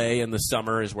L.A. in the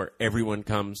summer is where everyone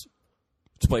comes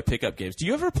to play pickup games. Do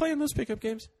you ever play in those pickup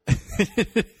games?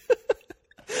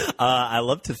 I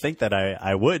love to think that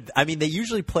I would. I mean, they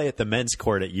usually play at the men's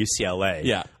court at UCLA.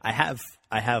 Yeah. I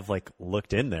have like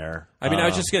looked in there. I mean, I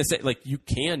was just going to say, like, you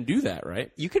can do that,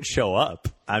 right? You could show up.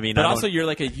 I mean, but also you're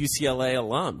like a UCLA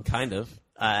alum, kind of.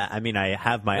 I mean, I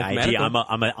have my Like ID. medical?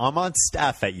 I'm on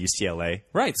staff at UCLA.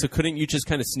 Right. So couldn't you just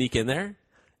kind of sneak in there?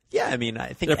 Yeah, I mean, I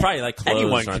think They're probably like closed,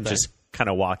 anyone aren't can they? just kind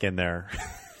of walk in there.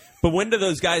 But when do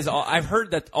those guys I've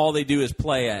heard that all they do is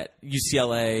play at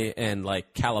UCLA and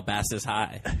like Calabasas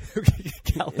High.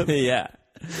 Yeah.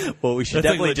 Well, we should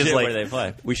That's, like, definitely just legit like where they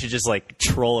play. we should just like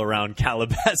troll around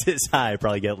Calabasas High.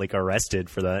 Probably get like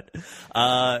arrested for that.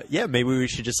 Yeah, maybe we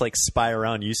should just like spy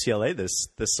around UCLA this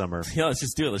summer. Yeah, let's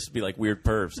just do it. Let's just be like weird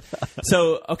pervs.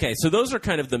 So those are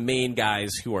kind of the main guys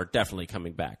who are definitely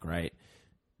coming back, right?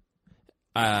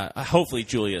 Hopefully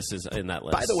Julius is in that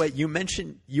list. By the way, you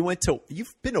mentioned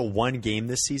you've been to one game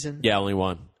this season. Yeah, only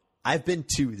one. I've been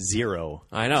to 0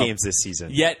 I know. games this season.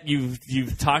 Yet you've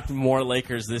talked more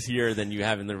Lakers this year than you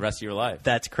have in the rest of your life.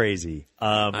 That's crazy.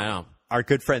 I know. Our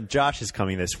good friend Josh is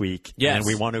coming this week. Yes. And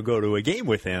we want to go to a game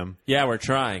with him. Yeah, we're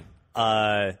trying.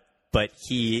 But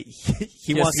he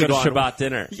He wants has to go on to Shabbat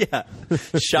dinner. Yeah.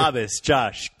 Shabbos,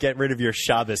 Josh, get rid of your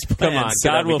Shabbos plans. Come on, so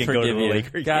that God we will can go forgive to a you.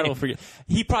 Laker God game. will forgive.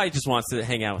 He probably just wants to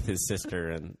hang out with his sister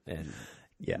and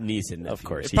Yeah. niece and nephew. Of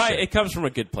course, It, he probably, should. it comes from a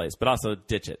good place, but also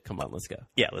ditch it. Come on, let's go.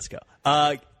 Yeah, let's go.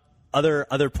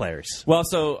 Other players. Well,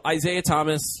 so Isaiah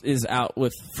Thomas is out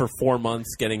for 4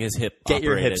 months getting his hip Get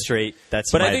your operated. hip straight. That's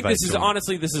But my I think advice this is to him.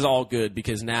 honestly this is all good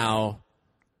because now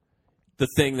the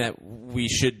thing that we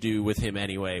should do with him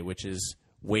anyway, which is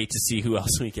wait to see who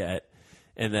else we get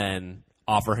and then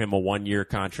offer him a 1-year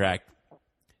contract.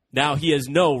 Now he has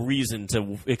no reason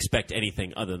to expect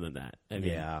anything other than that. I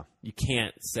mean, Yeah. you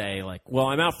can't say like, well,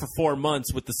 I'm out for 4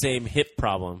 months with the same hip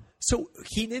problem. So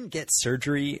he didn't get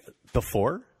surgery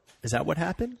before? Is that what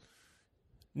happened?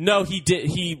 No, he did.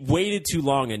 He waited too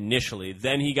long initially.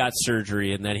 Then he got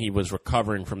surgery, and then he was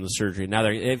recovering from the surgery. Now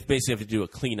they basically have to do a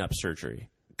cleanup surgery.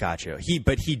 Gotcha.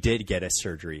 But he did get a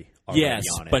surgery already Yes,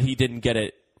 on it. but he didn't get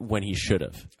it when he should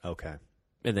have. Okay.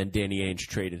 And then Danny Ainge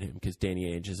traded him because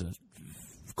Danny Ainge is a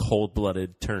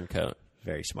cold-blooded turncoat.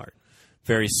 Very smart.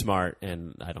 Very smart,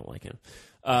 and I don't like him.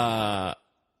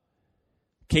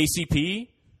 KCP,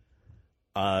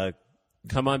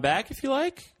 come on back if you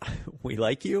like. We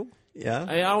like you? Yeah.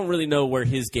 I don't really know where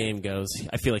his game goes.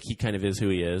 I feel like he kind of is who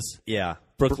he is. Yeah.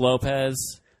 Brooke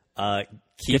Lopez,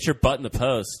 get your butt in the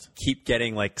post. Keep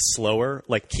getting like slower,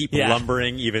 like keep Yeah.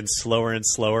 lumbering even slower and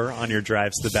slower on your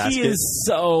drives to the basket. He is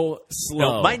so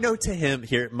slow. No, my note to him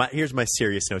here's my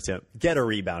serious note to him. Get a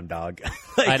rebound, dog.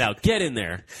 I know. Get in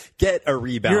there. Get a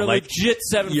rebound. You're a like, legit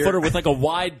 7-footer with like a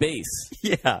wide base.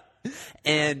 yeah.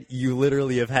 And you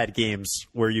literally have had games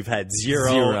where you've had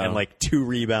zero and like 2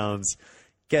 rebounds.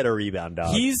 Get a rebound,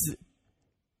 dog. He's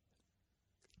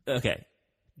okay.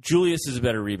 Julius is a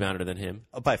better rebounder than him.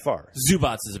 By far.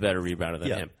 Zubats is a better rebounder than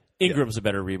Yeah. him. Ingram's a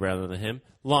better rebounder than him.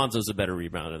 Lonzo's a better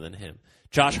rebounder than him.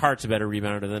 Josh Hart's a better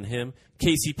rebounder than him.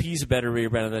 KCP's a better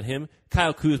rebounder than him.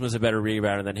 Kyle Kuzma's a better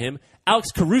rebounder than him. Alex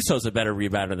Caruso's a better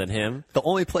rebounder than him. The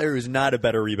only player who's not a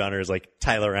better rebounder is like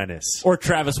Tyler Ennis Or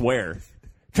Travis Ware.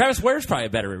 Travis Ware's probably a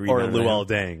better rebounder or than him. Luol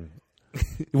Deng.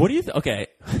 What do you okay.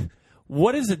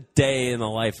 What does a day in the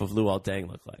life of Luol Deng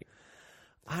look like?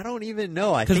 I don't even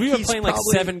know. Because we were playing like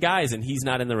 7 guys and he's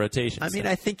not in the rotation. I mean, so.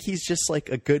 I think he's just like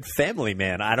a good family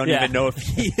man. I don't Yeah. even know if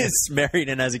he is married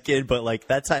and has a kid, but like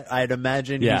I'd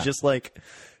imagine Yeah. he's just like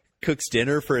cooks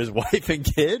dinner for his wife and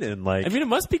kid and like I mean, it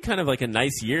must be kind of like a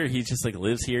nice year. He just like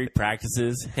lives here, he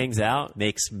practices, hangs out.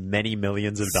 makes many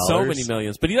millions of dollars. So many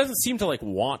millions. But he doesn't seem to like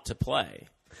want to play.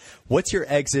 What's your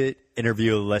exit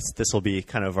interview? This will be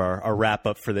kind of our wrap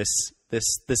up for this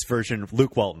version of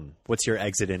Luke Walton. What's your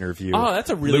exit interview? Oh, that's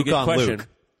a really Luke good on question. Luke.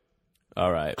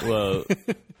 All right. Well,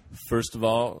 first of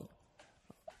all,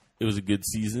 it was a good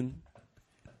season.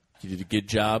 You did a good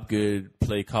job, good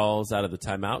play calls out of the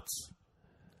timeouts.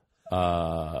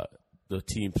 The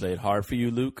team played hard for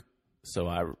you, Luke, so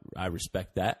I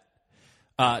respect that.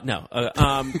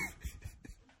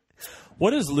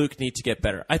 What does Luke need to get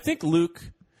better? I think Luke,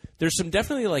 there's some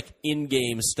definitely like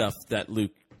in-game stuff that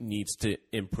Luke needs to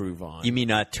improve on. You mean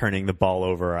not turning the ball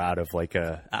over out of a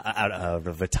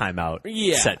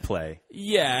timeout set play?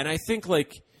 Yeah, and I think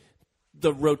like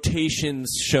the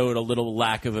rotations showed a little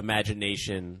lack of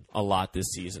imagination a lot this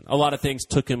season. A lot of things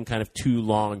took him kind of too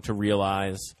long to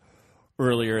realize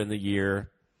earlier in the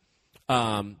year.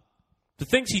 The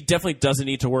things he definitely doesn't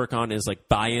need to work on is like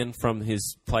buy-in from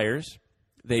his players.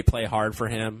 They play hard for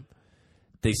him.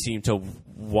 They seem to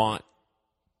want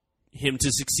him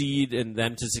to succeed and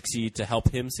them to succeed to help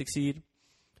him succeed.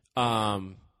 I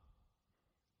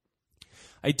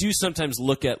do sometimes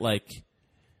look at like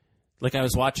I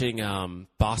was watching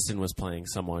Boston was playing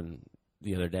someone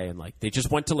the other day, and like they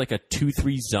just went to like a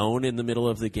 2-3 zone in the middle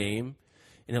of the game,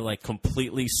 and it like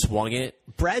completely swung it.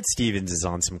 Brad Stevens is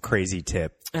on some crazy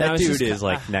tip. And that dude is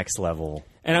like next level.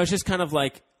 And I was just kind of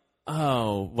like,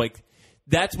 oh, like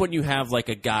that's when you have like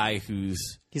a guy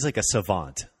he's like a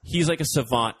savant. He's like a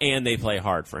savant, and they play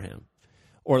hard for him.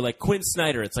 Or like Quinn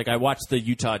Snyder, it's like I watched the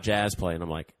Utah Jazz play, and I'm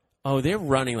like, oh, they're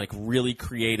running like really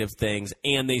creative things,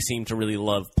 and they seem to really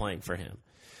love playing for him.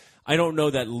 I don't know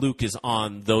that Luke is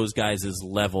on those guys'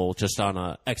 level just on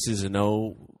a X's and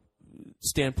O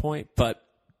standpoint, but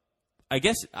I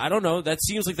guess, I don't know, that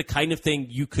seems like the kind of thing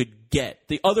you could get.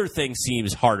 The other thing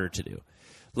seems harder to do.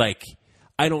 Like,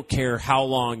 I don't care how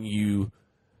long you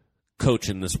coach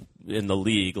in the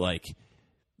league, like,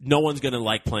 no one's going to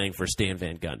like playing for Stan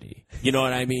Van Gundy. You know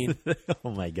what I mean? Oh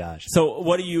my gosh. So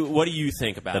what do you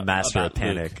think about the master about of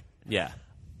panic? Luke? Yeah.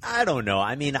 I don't know.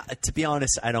 I mean, to be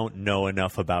honest, I don't know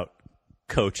enough about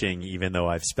coaching, even though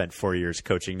I've spent 4 years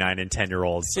coaching 9 and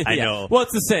 10-year-olds. I know. Well,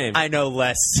 it's the same. I know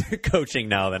less coaching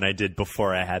now than I did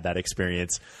before I had that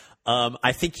experience.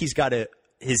 I think he's got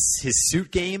his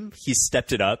suit game. He's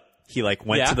stepped it up. He like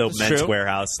went to the Men's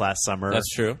Warehouse last summer.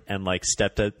 That's true. And like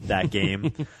stepped at that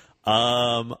game.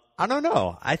 I don't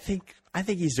know. I think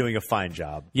he's doing a fine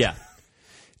job. Yeah.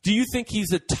 Do you think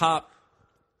he's a top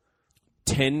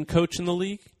 10 coach in the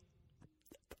league?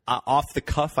 Off the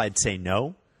cuff, I'd say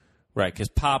no. Right, because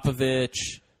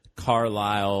Popovich,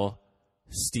 Carlisle,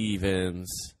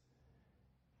 Stevens,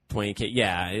 Dwayne Casey.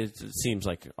 Yeah, it seems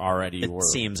like already. It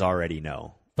seems already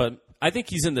no. But I think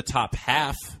he's in the top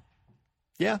half.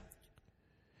 Yeah.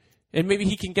 And maybe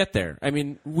he can get there. I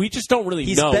mean, we just don't really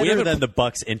He's know. He's better than the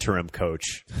Bucks interim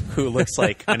coach, who looks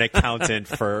like an accountant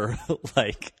for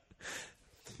like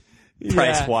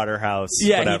Price Waterhouse.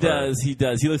 Yeah, whatever. He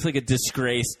does. He looks like a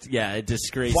disgraced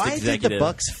executive. Why did the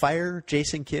Bucks fire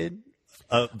Jason Kidd?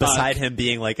 Beside him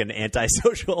being like an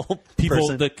antisocial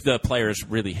person? The players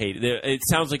really hated it. It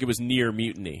sounds like it was near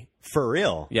mutiny. For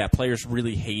real? Yeah, players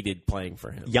really hated playing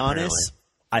for him. Giannis, apparently.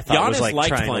 I thought was like liked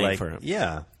trying playing to like, for him.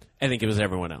 Yeah. I think it was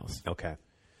everyone else. Okay.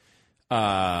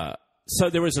 So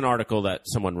there was an article that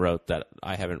someone wrote that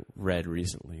I haven't read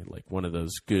recently, like one of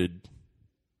those good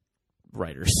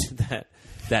writers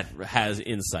that has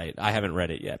insight. I haven't read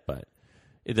it yet, but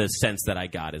the sense that I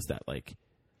got is that, like,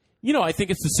 you know, I think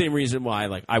it's the same reason why,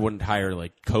 like, I wouldn't hire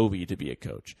like Kobe to be a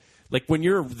coach. Like, when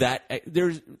you're that,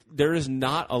 there is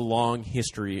not a long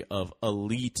history of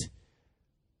elite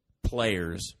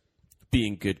players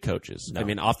being good coaches. No. I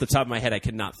mean, off the top of my head, I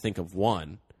cannot think of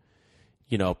one.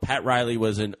 You know, Pat Riley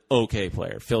was an okay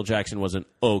player. Phil Jackson was an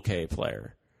okay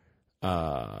player.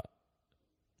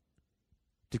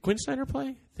 Did Quinn Snyder play?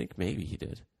 I think maybe he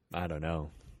did. I don't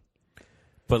know.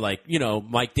 But, like, you know,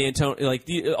 Mike D'Antoni, like,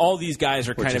 all these guys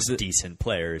are kind of decent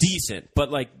players. Decent.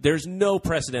 But, like, there's no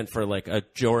precedent for, like, a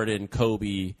Jordan,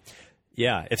 Kobe.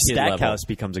 Yeah, if Stackhouse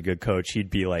becomes a good coach, he'd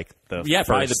be, like, the first,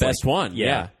 probably the best one.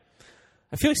 Yeah.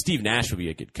 I feel like Steve Nash would be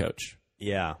a good coach.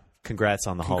 Yeah. Congrats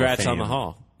on the Hall of Fame. Congrats on the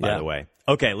Hall. By the way.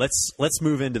 Okay, let's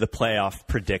move into the playoff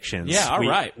predictions. Yeah, all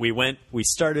right. We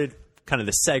started kind of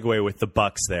the segue with the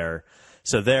Bucks there.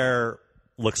 So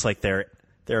looks like they're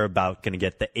about going to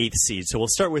get the 8th seed. So we'll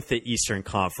start with the Eastern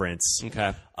Conference.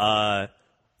 Okay.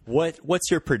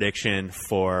 What's your prediction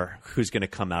for who's going to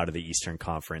come out of the Eastern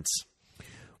Conference?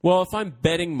 Well, if I'm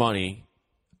betting money,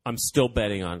 I'm still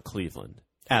betting on Cleveland.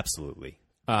 Absolutely.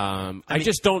 I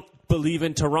just don't believe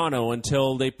in Toronto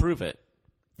until they prove it.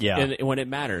 Yeah. And when it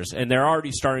matters. And they're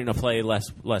already starting to play less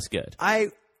good.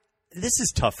 This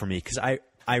is tough for me because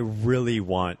I really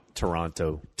want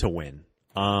Toronto to win.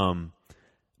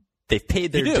 They've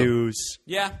paid their dues.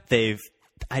 Yeah.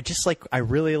 I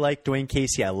really like Dwayne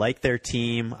Casey. I like their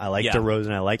team. I like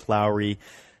DeRozan. I like Lowry.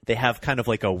 They have kind of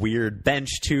like a weird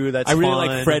bench too. I really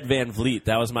like Fred VanVleet.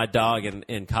 That was my dog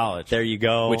in college. There you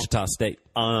go. Wichita State.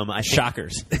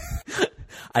 Shockers.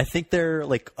 I think they're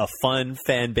like a fun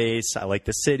fan base. I like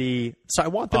the city, so I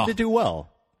want them to do well.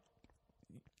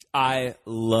 I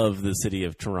love the city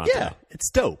of Toronto. Yeah, it's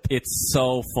dope. It's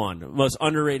so fun. Most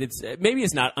underrated. Maybe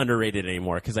it's not underrated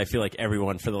anymore because I feel like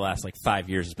everyone for the last 5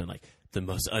 years has been like, the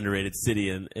most underrated city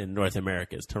in North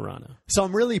America is Toronto. So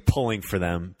I'm really pulling for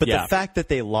them. But the fact that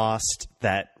they lost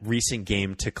that recent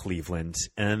game to Cleveland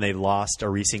and then they lost a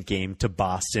recent game to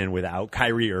Boston without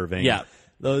Kyrie Irving,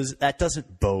 that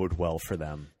doesn't bode well for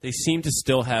them. They seem to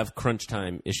still have crunch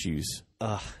time issues.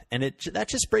 And that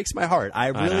just breaks my heart.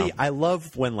 I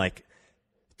love when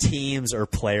teams or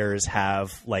players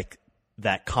have like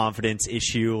that confidence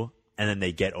issue and then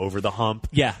they get over the hump.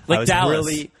 Yeah, like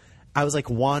Dallas. I was like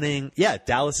wanting,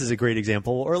 Dallas is a great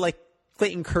example. Or like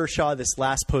Clayton Kershaw this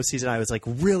last postseason, I was like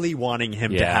really wanting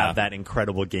him to have that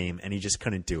incredible game, and he just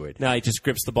couldn't do it. No, he just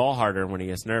grips the ball harder when he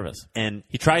gets nervous. And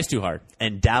he tries too hard.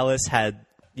 And Dallas had,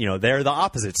 they're the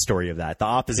opposite story of that. The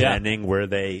opposite ending where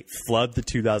they flood the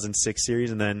 2006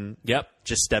 series and then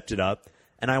just stepped it up.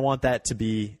 And I want that to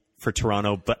be for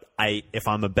Toronto, but if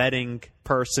I'm a betting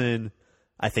person,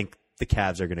 I think the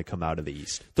Cavs are going to come out of the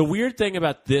East. The weird thing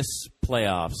about this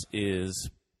playoffs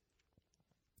is,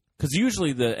 because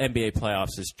usually the NBA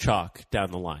playoffs is chalk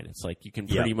down the line. It's like you can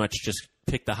pretty much just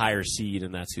pick the higher seed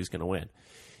and that's who's going to win.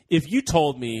 If you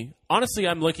told me, honestly,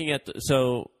 I'm looking at,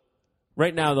 so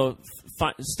right now the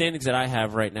standings that I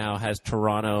have right now has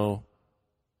Toronto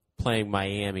playing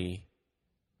Miami.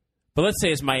 But let's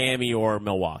say it's Miami or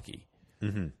Milwaukee.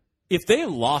 Mm-hmm. If they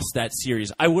lost that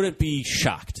series, I wouldn't be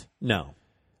shocked. No.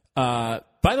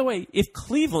 By the way, if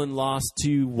Cleveland lost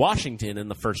to Washington in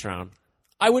the first round,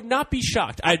 I would not be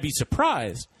shocked. I'd be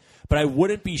surprised, but I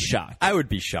wouldn't be shocked. I would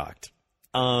be shocked.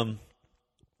 The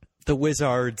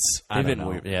Wizards, I don't know.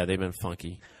 Weird. Yeah, they've been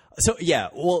funky. So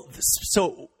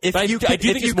if I you do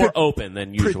think it's more open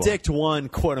than usual. Predict one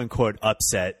quote unquote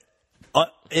upset.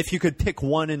 If you could pick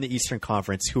one in the Eastern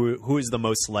Conference, who is the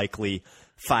most likely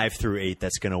 5 through 8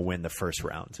 that's going to win the first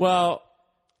round? Well,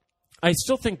 I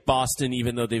still think Boston,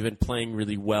 even though they've been playing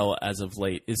really well as of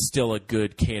late, is still a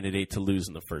good candidate to lose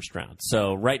in the first round.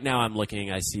 So right now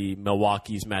I see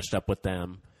Milwaukee's matched up with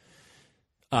them.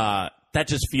 That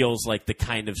just feels like the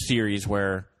kind of series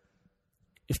where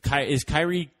is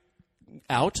Kyrie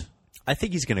out? I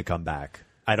think he's going to come back.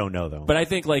 I don't know, though. But I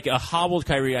think like a hobbled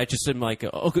Kyrie, I just am like,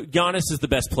 Giannis is the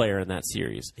best player in that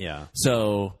series. Yeah.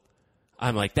 So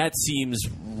I'm like, that seems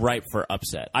ripe for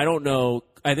upset. I don't know.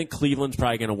 I think Cleveland's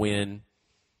probably going to win.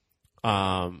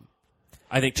 I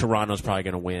think Toronto's probably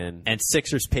going to win. And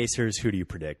Sixers, Pacers, who do you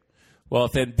predict? Well,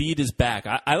 if Embiid is back,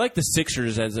 I like the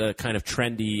Sixers as a kind of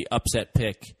trendy upset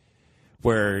pick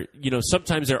where,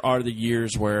 sometimes there are the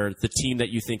years where the team that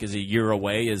you think is a year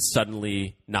away is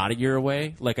suddenly not a year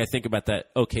away. Like I think about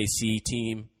that OKC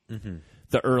team. Mm-hmm.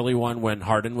 The early one when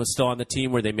Harden was still on the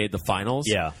team where they made the finals.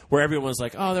 Yeah. Where everyone was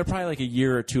like, oh, they're probably like a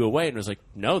year or two away. And it was like,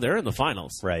 no, they're in the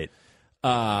finals. Right.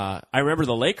 I remember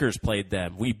the Lakers played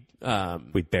them. We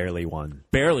barely won.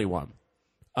 Barely won.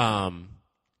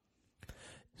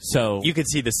 So you could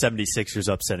see the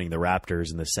 76ers upsetting the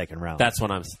Raptors in the second round. That's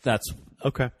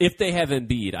okay. If they have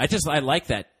Embiid. I like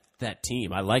that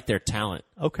team. I like their talent.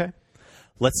 Okay.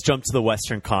 Let's jump to the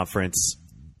Western Conference.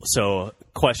 So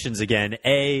questions again.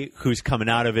 A, who's coming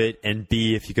out of it? And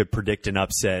B, if you could predict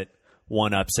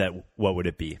one upset, what would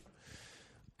it be?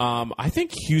 I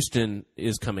think Houston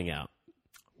is coming out.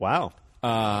 Wow.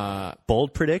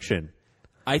 Bold prediction.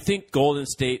 I think Golden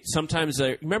State, sometimes,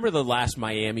 remember the last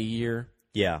Miami year?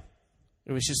 Yeah.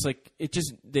 It was just like,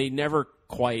 they never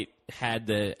quite had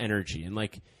the energy. And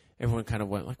like, everyone kind of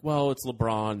went like, well, it's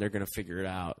LeBron, they're going to figure it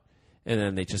out. And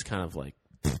then they just kind of like,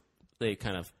 they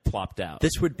kind of plopped out.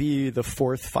 This would be the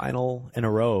fourth final in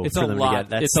a row. It's for a them lot. To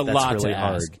get. It's a lot really to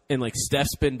hard. ask. And like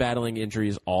Steph's been battling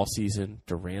injuries all season.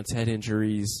 Durant's had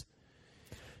injuries.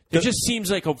 It just seems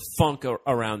like a funk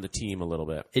around the team a little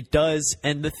bit. It does.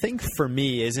 And the thing for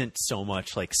me isn't so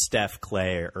much like Steph,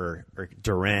 Clay, or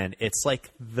Durant. It's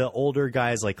like the older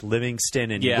guys like Livingston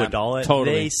and Iguodala.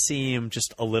 Totally. They seem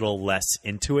just a little less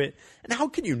into it. And how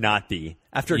can you not be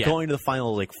after going to the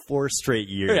final like 4 straight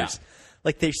years? Yeah.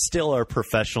 Like they still are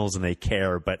professionals and they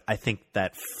care. But I think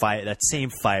that same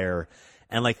fire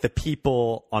and like the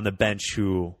people on the bench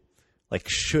who like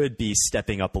should be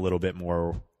stepping up a little bit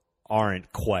more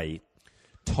aren't quite.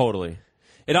 Totally.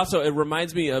 It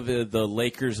reminds me of the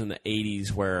Lakers in the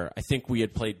 80s where I think we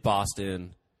had played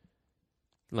Boston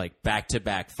like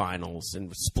back-to-back finals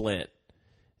and split.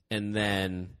 And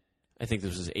then I think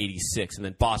this was 86. And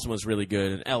then Boston was really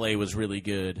good and LA was really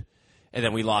good. And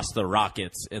then we lost the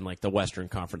Rockets in like the Western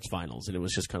Conference Finals. And it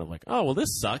was just kind of like, oh, well,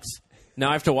 this sucks. Now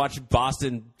I have to watch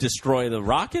Boston destroy the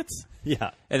Rockets?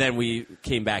 Yeah. And then we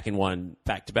came back and won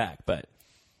back-to-back. But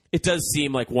it does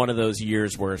seem like one of those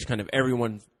years where it's kind of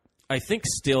everyone, I think,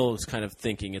 still is kind of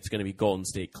thinking it's going to be Golden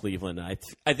State, Cleveland.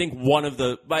 I think one of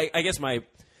I guess my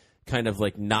kind of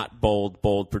like not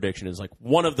bold prediction is like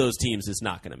one of those teams is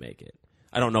not going to make it.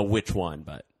 I don't know which one,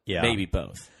 but maybe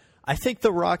both. I think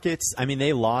the Rockets, I mean,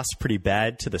 they lost pretty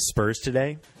bad to the Spurs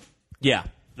today. Yeah.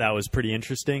 That was pretty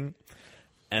interesting.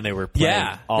 And they were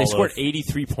playing they scored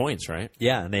 83 points, right?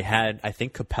 Yeah, and they had, I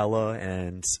think, Capella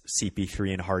and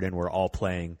CP3 and Harden were all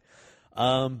playing.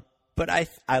 But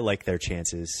I like their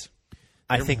chances.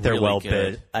 I think they're really well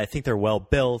good. built. I think they're well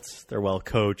built. They're well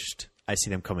coached. I see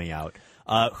them coming out.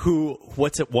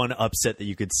 What's one upset that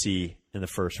you could see in the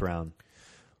first round?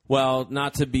 Well,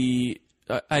 not to be.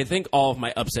 I think all of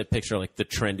my upset picks are like the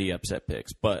trendy upset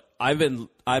picks, but I've been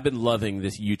loving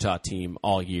this Utah team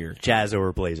all year. Jazz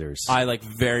over Blazers. I like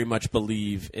very much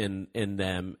believe in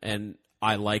them, and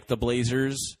I like the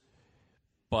Blazers,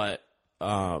 but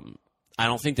I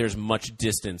don't think there's much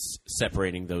distance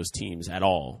separating those teams at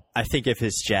all. I think if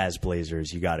it's Jazz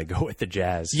Blazers, you got to go with the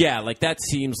Jazz. Yeah, like that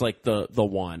seems like the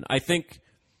one. I think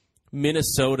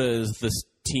Minnesota is the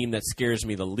team that scares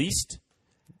me the least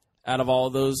out of all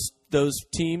of those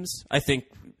teams. I think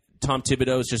Tom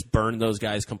Thibodeau has just burned those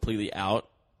guys completely out,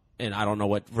 and I don't know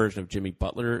what version of Jimmy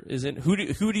Butler is in. Who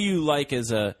do you like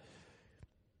as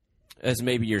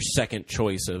maybe your second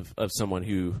choice of someone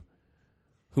who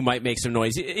might make some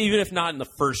noise, even if not in the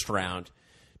first round?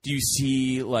 Do you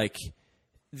see like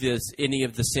any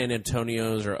of the San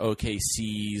Antonios or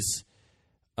OKCs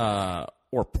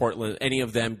or Portland, any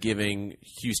of them giving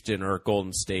Houston or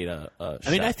Golden State a shot?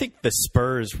 I mean, I think the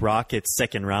Spurs-Rockets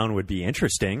second round would be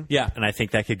interesting. Yeah. And I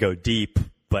think that could go deep,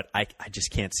 but I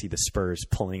just can't see the Spurs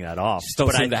pulling that off. Just don't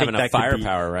but seem I to have think enough that could be-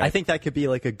 firepower, right? I think that could be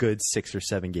like a good 6 or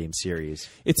 7 game series.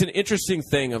 It's an interesting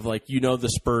thing of like, the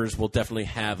Spurs will definitely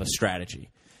have a strategy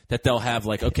that they'll have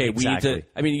like, okay, we need Exactly. to,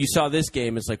 I mean, you saw this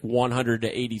game, it's like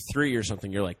 100-83 or something.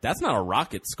 You're like, that's not a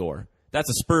Rockets score. That's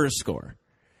a Spurs score.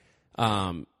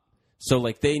 So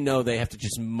like they know they have to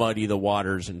just muddy the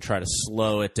waters and try to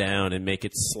slow it down and make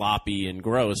it sloppy and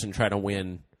gross and try to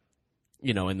win,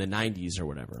 in the 90s or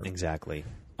whatever. Exactly.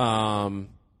 The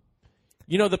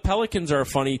Pelicans are a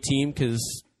funny team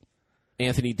because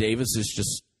Anthony Davis is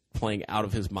just playing out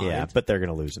of his mind. Yeah, but they're going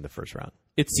to lose in the first round.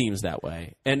 It seems that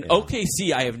way. And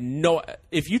OKC, I have no...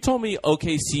 If you told me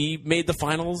OKC made the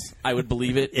finals, I would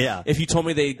believe it. Yeah. If you told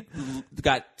me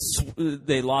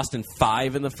they lost in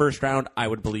 5 in the first round, I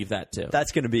would believe that too.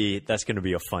 That's going to be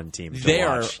a fun team to They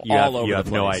watch. are all over You the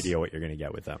have no place. idea what you're going to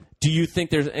get with them. Do you think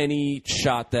there's any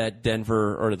shot that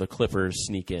Denver or the Clippers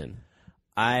sneak in?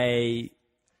 I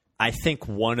think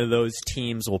one of those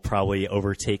teams will probably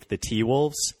overtake the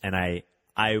T-Wolves, and I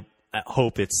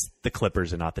hope it's the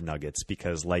Clippers and not the Nuggets,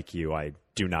 because like you, I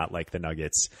do not like the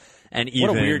Nuggets. And even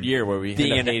What a weird year where we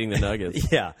end up hating the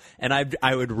Nuggets. Yeah, and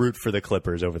I would root for the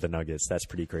Clippers over the Nuggets. That's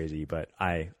pretty crazy, but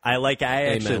I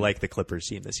actually like the Clippers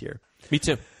team this year. Me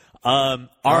too. Our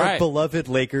right. beloved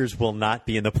Lakers will not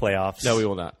be in the playoffs. No, we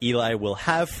will not. Eli will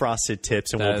have frosted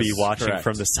tips, and That we'll be is watching correct.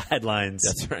 from the sidelines.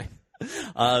 That's right.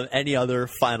 Any other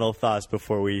final thoughts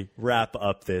before we wap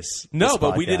up this? No, this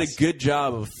but we did a podcast? good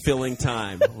job of filling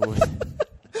time.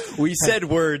 We said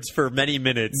words for many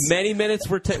minutes. Many minutes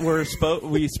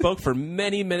we spoke for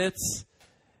many minutes,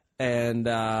 and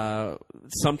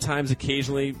sometimes,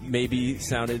 occasionally, maybe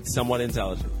sounded somewhat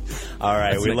intelligent. All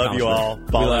right, That's we an love you all.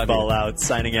 accomplishment. Ball We in, love ball you. out.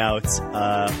 Signing out.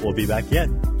 We'll be back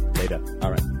again later.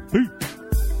 All right.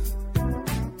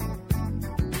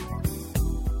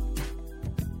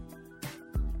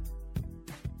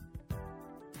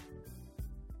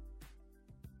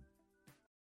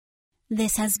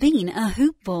 This has been a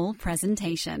Hoop Ball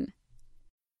presentation.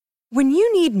 When you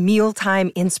need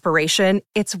mealtime inspiration,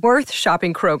 it's worth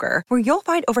shopping Kroger, where you'll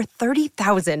find over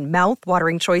 30,000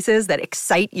 mouth-watering choices that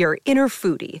excite your inner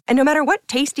foodie. And no matter what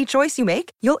tasty choice you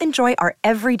make, you'll enjoy our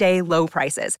everyday low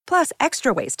prices, plus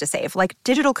extra ways to save, like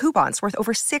digital coupons worth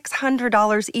over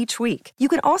 $600 each week. You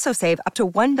can also save up to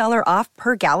 $1 off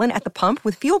per gallon at the pump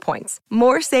with fuel points.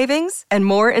 More savings and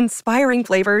more inspiring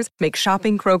flavors make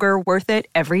shopping Kroger worth it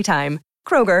every time.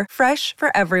 Kroger, fresh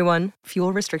for everyone.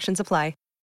 Fuel restrictions apply.